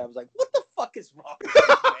first time. I was like, what the fuck is wrong with this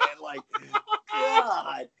man? Like,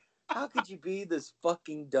 God, how could you be this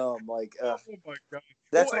fucking dumb? Like, oh my God.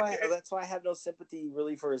 That's why I have no sympathy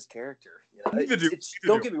really for his character. You know,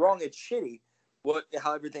 don't get me wrong, it's shitty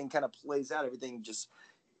how everything kind of plays out. Everything just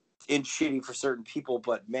is shitty for certain people,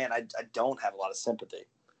 but man, I don't have a lot of sympathy.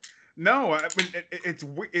 No, I mean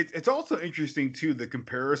it's also interesting too, the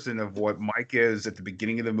comparison of what Mike is at the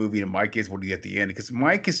beginning of the movie and Mike is what he at the end, because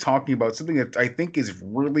Mike is talking about something that I think is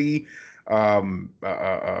really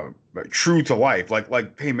true to life.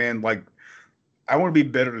 Like, hey man, like I want to be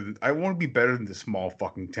better than this small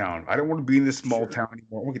fucking town. I don't want to be in this small town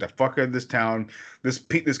anymore. I want to get the fuck out of this town. This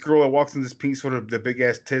girl that walks in this pink sort of the big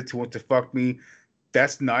ass tits who wants to fuck me.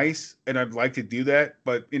 That's nice, and I'd like to do that,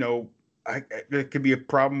 but there could be a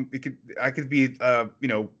problem. This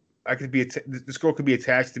girl could be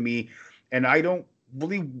attached to me, and I don't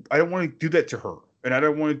want to do that to her, and I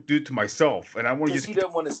don't want to do it to myself, and I want to he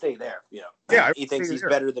don't want to stay there. Yeah, he thinks he's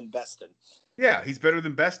better than Beston. Yeah, he's better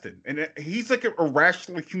than Beston, and he's like a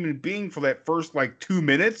rational human being for that first 2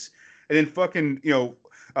 minutes, and then fucking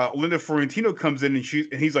Linda Fiorentino comes in and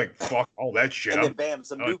he's like, fuck all that shit. And then bam,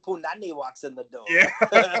 some new punani walks in the door. Yeah.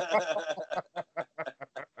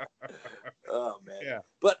 Oh man. Yeah.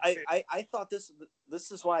 But I thought this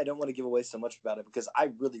is why I don't want to give away so much about it, because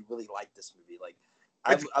I really, really like this movie. Like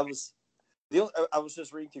I was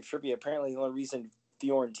just reading through trivia. Apparently the only reason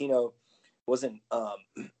Fiorentino wasn't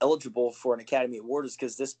eligible for an Academy Award is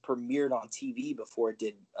because this premiered on TV before it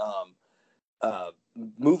did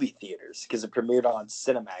movie theaters, because it premiered on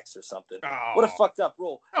Cinemax or something. Oh, what a fucked up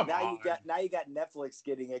rule. Now you got Netflix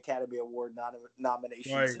getting Academy Award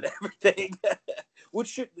nominations and everything.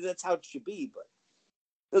 That's how it should be,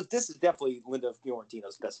 but this is definitely Linda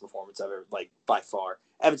Fiorentino's best performance ever, by far.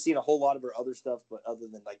 I haven't seen a whole lot of her other stuff, but other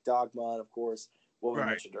than Dogma, of course, what we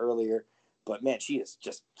mentioned earlier. But man, she is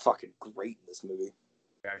just fucking great in this movie.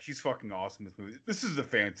 Yeah, she's fucking awesome in this movie. This is a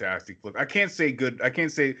fantastic flick. I can't say good. I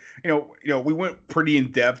can't say, we went pretty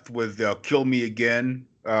in depth with Kill Me Again,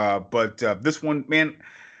 but this one, man,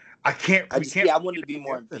 I wanted to be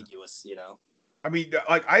more ambiguous, I mean,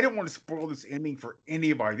 I don't want to spoil this ending for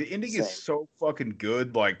anybody. The ending is so fucking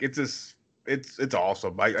good. It's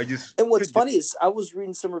awesome. And what's funny is I was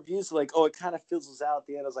reading some reviews it kind of fizzles out at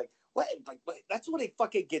the end. I was like, what? That's when it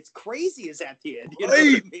fucking gets crazy, is at the end. You know what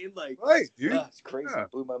I mean? Right, dude. It's crazy. Yeah.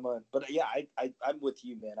 It blew my mind. But yeah, I'm with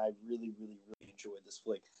you, man. I really, really, really enjoyed this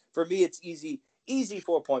flick. For me, it's easy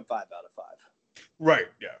 4.5 out of 5. Right.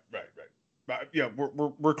 Yeah. Right. Yeah,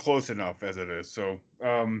 we're close enough as it is. So,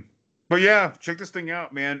 but yeah, check this thing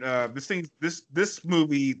out, man. This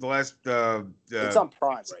movie, the last it's on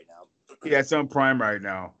Prime right now. Yeah, it's on Prime right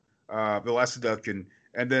now. The Last Seduction.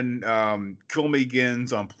 And then Kill Me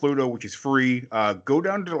Again's on Pluto, which is free. Go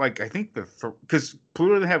down to I think because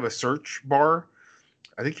Pluto doesn't have a search bar.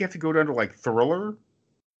 I think you have to go down to Thriller.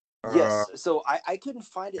 Yes. So I couldn't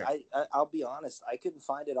find it. Yeah. I'll be honest. I couldn't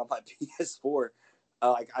find it on my PS4.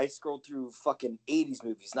 I scrolled through fucking 80s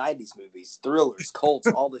movies, 90s movies, thrillers, cults,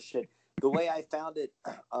 all this shit. The way I found it,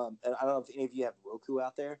 and I don't know if any of you have Roku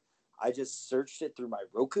out there. I just searched it through my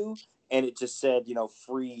Roku, and it just said,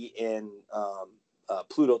 free in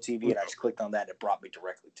Pluto TV, and I just clicked on that. And it brought me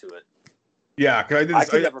directly to it. Yeah, I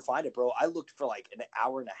could never find it, bro. I looked for an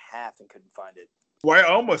hour and a half and couldn't find it. Well, I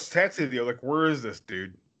almost texted you where is this,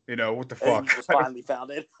 dude? What the fuck? And you just finally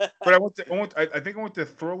found it. But I think I went to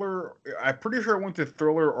Thriller. I'm pretty sure I went to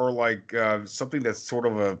Thriller or something that's sort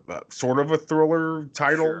of a thriller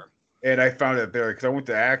title. Sure. And I found it there because I went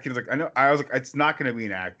to action. I was like, it's not going to be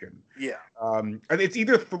an action. Yeah. And it's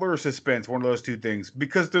either thriller or suspense, one of those two things,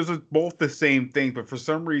 because those are both the same thing. But for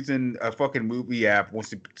some reason, a fucking movie app wants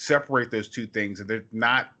to separate those two things, and they're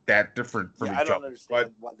not that different from each other. I don't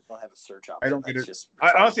understand why they don't have a search option. I don't get it.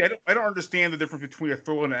 Honestly, I don't understand the difference between a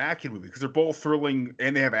thriller and an action movie because they're both thrilling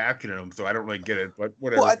and they have action in them. So I don't really get it. But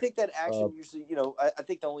whatever. Well, I think that action usually, I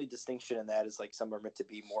think the only distinction in that is like some are meant to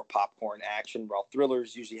be more popcorn action, while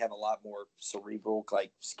thrillers usually have a lot more cerebral,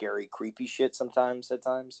 like scary, creepy shit sometimes at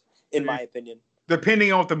times, in my opinion.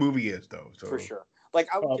 Depending on what the movie is, though. So. For sure. Like,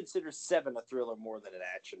 I would consider Seven a thriller more than an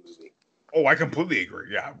action movie. Oh, I completely agree.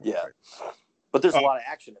 Yeah. Yeah. But there's a lot of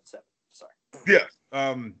action in Seven. Sorry. Yeah.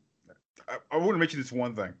 I want to mention this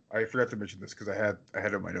one thing. I forgot to mention this because I had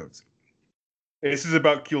it in my notes. This is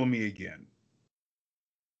about Kill Me Again.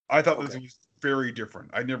 I thought this was very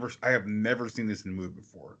different. I have never seen this in a movie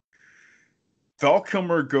before. Val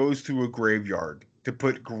Kilmer goes to a graveyard to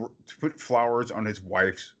put flowers on his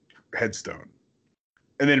wife's headstone.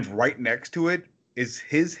 And then right next to it is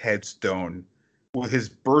his headstone with his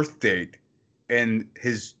birth date and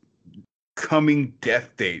his coming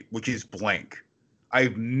death date, which is blank.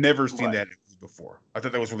 I've never seen that before. I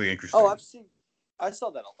thought that was really interesting. Oh, I saw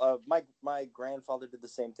that. My grandfather did the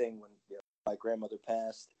same thing when my grandmother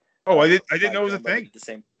passed. Oh, I didn't know it was a thing. The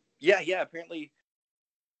same. Yeah. Apparently,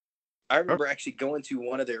 I remember actually going to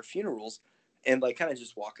one of their funerals and like kind of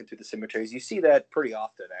just walking through the cemeteries. You see that pretty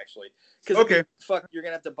often, actually. Because you're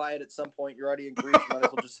gonna have to buy it at some point. You're already in grief. You might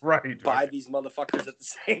as well just buy these motherfuckers at the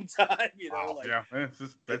same time.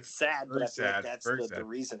 It's sad, but I feel like that's the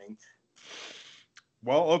reasoning.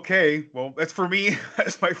 Well, okay. Well, that's for me.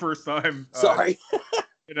 That's my first time. Sorry.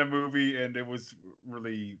 In a movie, and it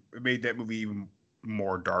made that movie even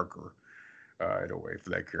more darker in a way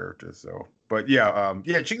for that character. So, but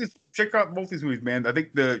check out both these movies, man. I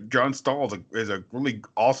think John Stahl is a really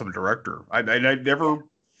awesome director. I'd never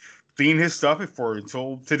seen his stuff before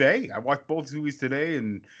until today. I watched both movies today,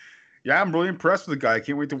 and I'm really impressed with the guy. I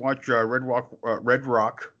can't wait to watch Red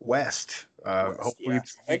Rock West. Hopefully,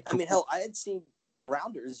 hell, I had seen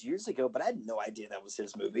Rounders years ago, but I had no idea that was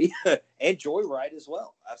his movie. And Joyride as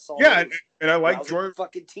well. I saw. Yeah, and I like Joyride.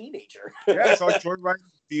 Fucking teenager. I saw Joyride in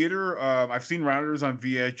the theater. I've seen Rounders on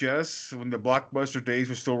VHS when the Blockbuster days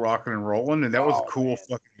were still rocking and rolling, and that was a cool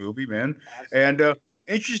fucking movie, man. Absolutely. And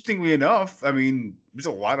interestingly enough, there's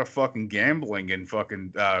a lot of fucking gambling and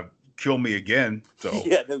fucking Kill Me Again. So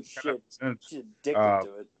no shit. She's addicted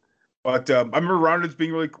to it. But I remember Rounders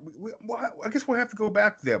being really. I guess we'll have to go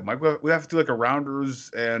back to them. We have to do like a Rounders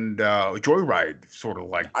and Joyride, sort of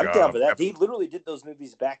like. I'm down for that. He literally did those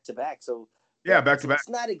movies back to back. So back to back. It's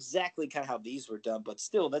not exactly kind of how these were done, but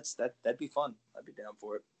still, that'd be fun. I'd be down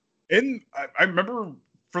for it. And I remember,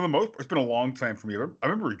 for the most part, it's been a long time for me. I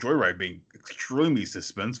remember Joyride being extremely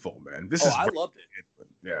suspenseful, man. I loved it.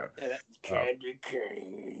 Yeah. Candy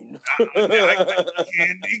cane.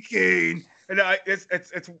 Candy cane. And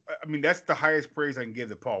that's the highest praise I can give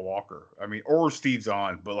to Paul Walker. Or Steve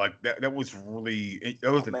Zahn, but like that was really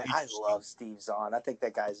I love Steve Zahn. I think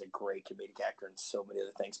that guy's a great comedic actor and so many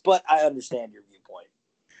other things. But I understand your viewpoint.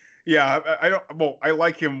 Yeah, I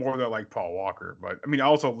like him more than I like Paul Walker, but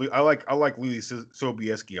also I like Louis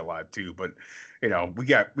Sobieski a lot too. But we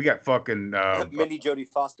got fucking Mini Jodie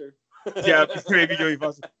Foster. Yeah, maybe Jodie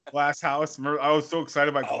Foster. Glass House. Remember, I was so excited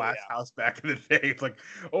about Glass House back in the day. It's like,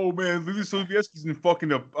 oh man, Louis Sobieski's in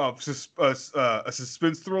fucking a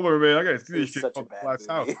suspense thriller, man. I gotta see this shit. Glass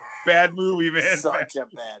House. Bad movie, man. Such a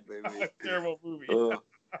bad movie. Terrible movie.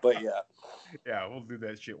 But yeah. Yeah, we'll do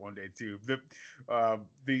that shit one day too.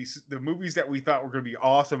 The movies that we thought were gonna be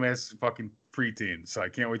awesome as fucking preteens. So I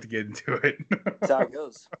can't wait to get into it. That's how it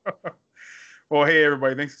goes. Well, hey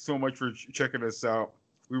everybody, thanks so much for checking us out.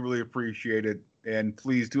 We really appreciate it. And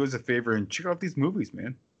please do us a favor and check out these movies,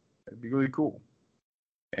 man. It'd be really cool.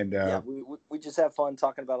 And we just have fun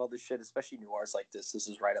talking about all this shit, especially noirs like this. This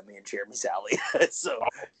is right up me and Jeremy's alley. So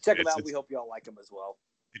check them out. We hope you all like them as well.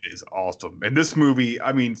 It is awesome. And this movie,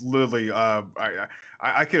 literally,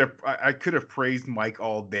 I could have praised Mike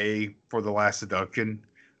all day for The Last Seduction.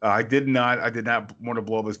 I did not want to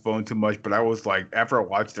blow up his phone too much, but I was like, after I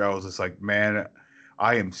watched it, I was just like, man,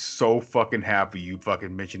 I am so fucking happy you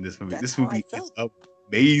fucking mentioned this movie. This movie is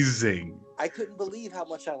amazing. I couldn't believe how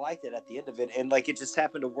much I liked it at the end of it. And like, it just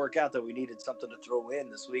happened to work out that we needed something to throw in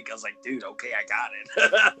this week. I was like, dude, okay, I got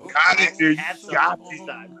it. Got it, dude. Got it.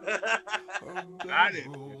 Time. Got it.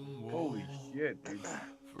 Holy shit, dude.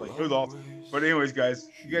 It was awesome. But anyways, guys,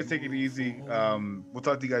 you guys take it easy. We'll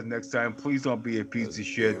talk to you guys next time. Please don't be a piece of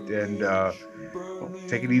shit. And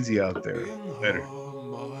take it easy out there. Later.